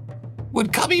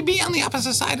 would Cubby be on the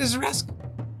opposite side as Zeresk?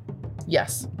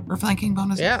 Yes. For flanking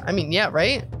bonus? Yeah, I mean, yeah,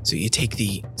 right? So you take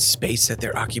the space that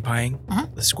they're occupying,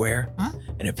 the square,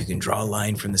 and if you can draw a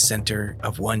line from the center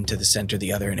of one to the center of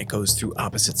the other, and it goes through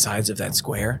opposite sides of that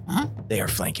square, they are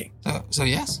flanking. So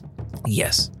yes?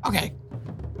 Yes. Okay.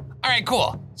 All right,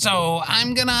 cool. So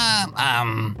I'm gonna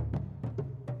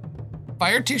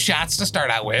fire 2 shots to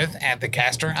start out with at the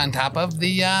caster on top of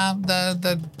the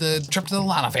trip to the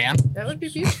Lana fan. That would be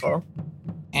beautiful.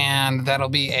 And that'll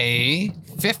be a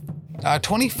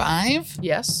 25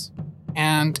 Yes.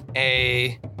 and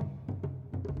a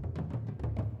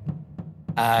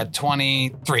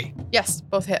 23. Yes,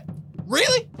 both hit.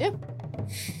 Really? Yep.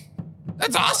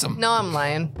 That's awesome. No, I'm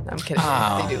lying. I'm kidding.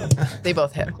 Oh. They do. They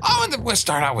both hit. Oh, and we'll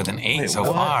start out with an 8 so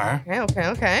what? far.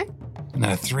 Okay. And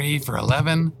then a 3 for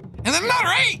 11. And then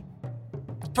another 8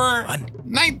 for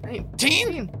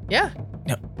 19. Yeah.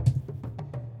 Yeah.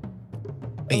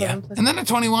 11 plus- And then a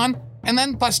 21. And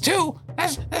then plus 2.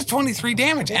 That's 23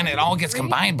 damage. And it all gets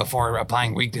combined before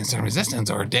applying weakness and resistance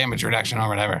or damage reduction or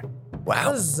whatever.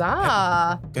 Wow.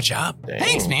 Huzzah. Good job. Dang.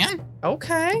 Thanks, man.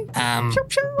 Okay. Pew,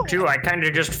 pew. Too, I kind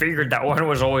of just figured that one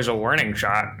was always a warning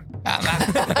shot.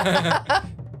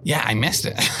 Yeah, I missed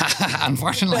it.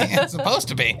 Unfortunately, it's supposed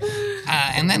to be.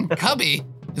 And then Cubby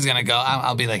is going to go.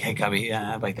 I'll be like, hey, Cubby,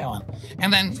 I like that one.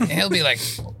 And then he'll be like,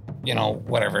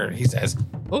 whatever he says.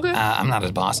 Okay. I'm not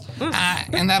his boss.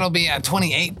 And that'll be a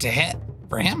 28 to hit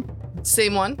for him.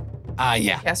 Same one.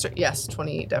 Yeah. Caster. Yes,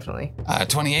 28, definitely.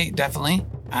 28, definitely.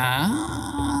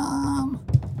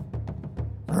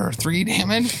 For 3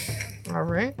 damage. All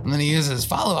right. And then he uses his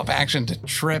follow-up action to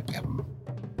trip him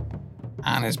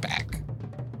on his back.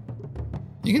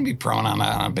 You can be prone on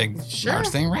a big large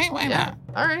thing, right? Why not?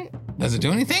 All right. Does it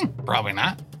do anything? Probably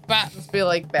not. But Let's be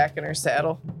like back in her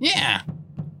saddle. yeah.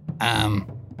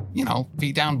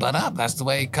 Feet down, butt up. That's the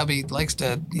way Cubby likes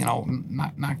to,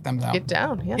 knock them down. Get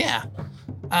down. Yeah. Yeah.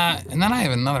 And then I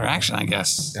have another action, I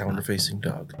guess. Downward facing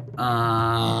dog.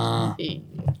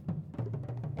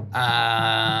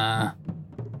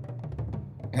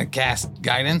 Gonna cast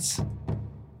guidance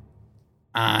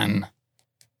on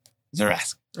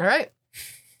Zeresk. All right.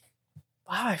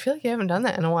 Wow, I feel like you haven't done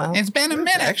that in a while. It's been a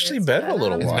minute. Actually been a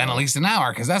little It's while. been at least an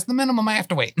hour because that's the minimum I have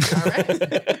to wait. All right.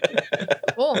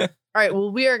 Cool. All right.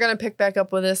 Well, we are going to pick back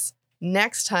up with this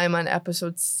next time on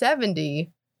episode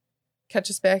 70. Catch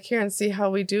us back here and see how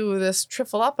we do this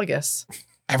Triffalopagus.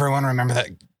 Everyone remember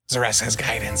that Zeresk has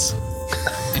guidance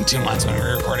in 2 months when we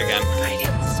record again.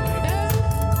 Guidance.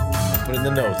 Put in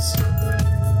the notes.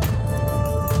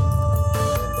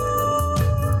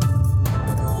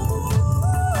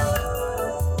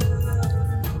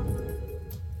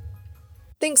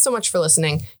 Thanks so much for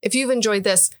listening. If you've enjoyed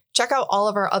this, check out all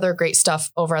of our other great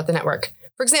stuff over at the network.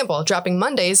 For example, dropping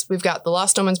Mondays, we've got the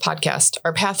Lost Omens podcast,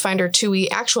 our Pathfinder 2e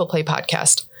actual play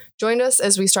podcast. Join us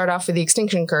as we start off with the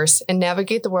Extinction Curse and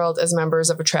navigate the world as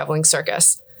members of a traveling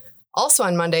circus. Also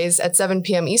on Mondays at 7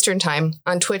 p.m. Eastern Time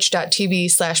on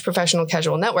twitch.tv/professional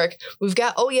casual network, we've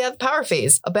got Oh Yeah, the Power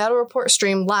Phase, a battle report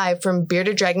stream live from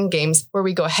Bearded Dragon Games where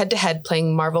we go head-to-head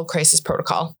playing Marvel Crisis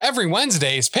Protocol. Every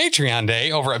Wednesday is Patreon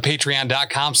Day over at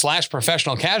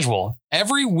patreon.com/professional casual.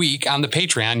 Every week on the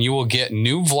Patreon, you will get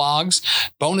new vlogs,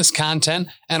 bonus content,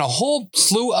 and a whole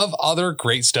slew of other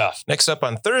great stuff. Next up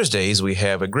on Thursdays, we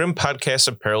have a Grim Podcast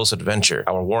of Perilous Adventure,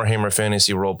 our Warhammer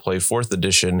Fantasy Roleplay 4th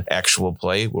Edition actual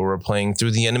play, where we're playing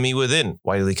through The Enemy Within,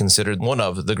 widely considered one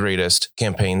of the greatest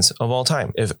campaigns of all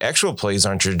time. If actual plays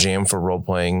aren't your jam for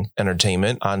role-playing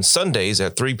entertainment, on Sundays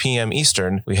at 3 p.m.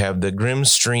 Eastern, we have the Grim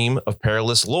Stream of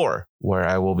Perilous Lore, where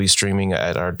I will be streaming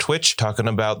at our Twitch talking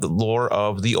about the lore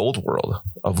of the old world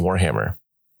of Warhammer.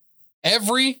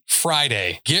 Every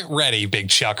Friday, get ready, big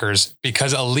chuckers,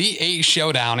 because Elite 8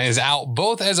 Showdown is out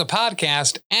both as a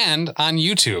podcast and on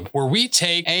YouTube, where we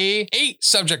take a 8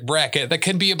 subject bracket that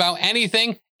can be about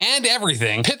anything and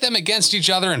everything, pit them against each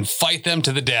other and fight them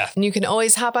to the death. And you can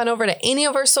always hop on over to any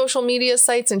of our social media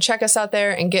sites and check us out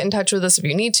there and get in touch with us if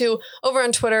you need to. Over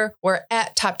on Twitter, we're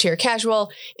at Top Tier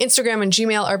Casual. Instagram and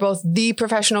Gmail are both The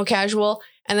Professional Casual.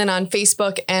 And then on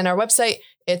Facebook and our website,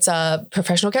 it's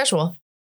Professional Casual.